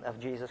of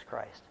Jesus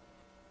Christ.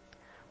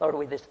 Lord,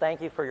 we just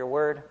thank you for your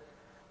word.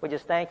 We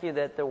just thank you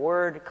that the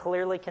word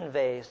clearly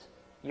conveys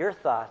your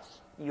thoughts,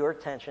 your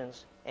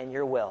intentions, and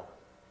your will.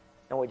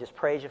 And we just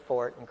praise you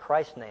for it in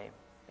Christ's name.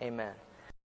 Amen.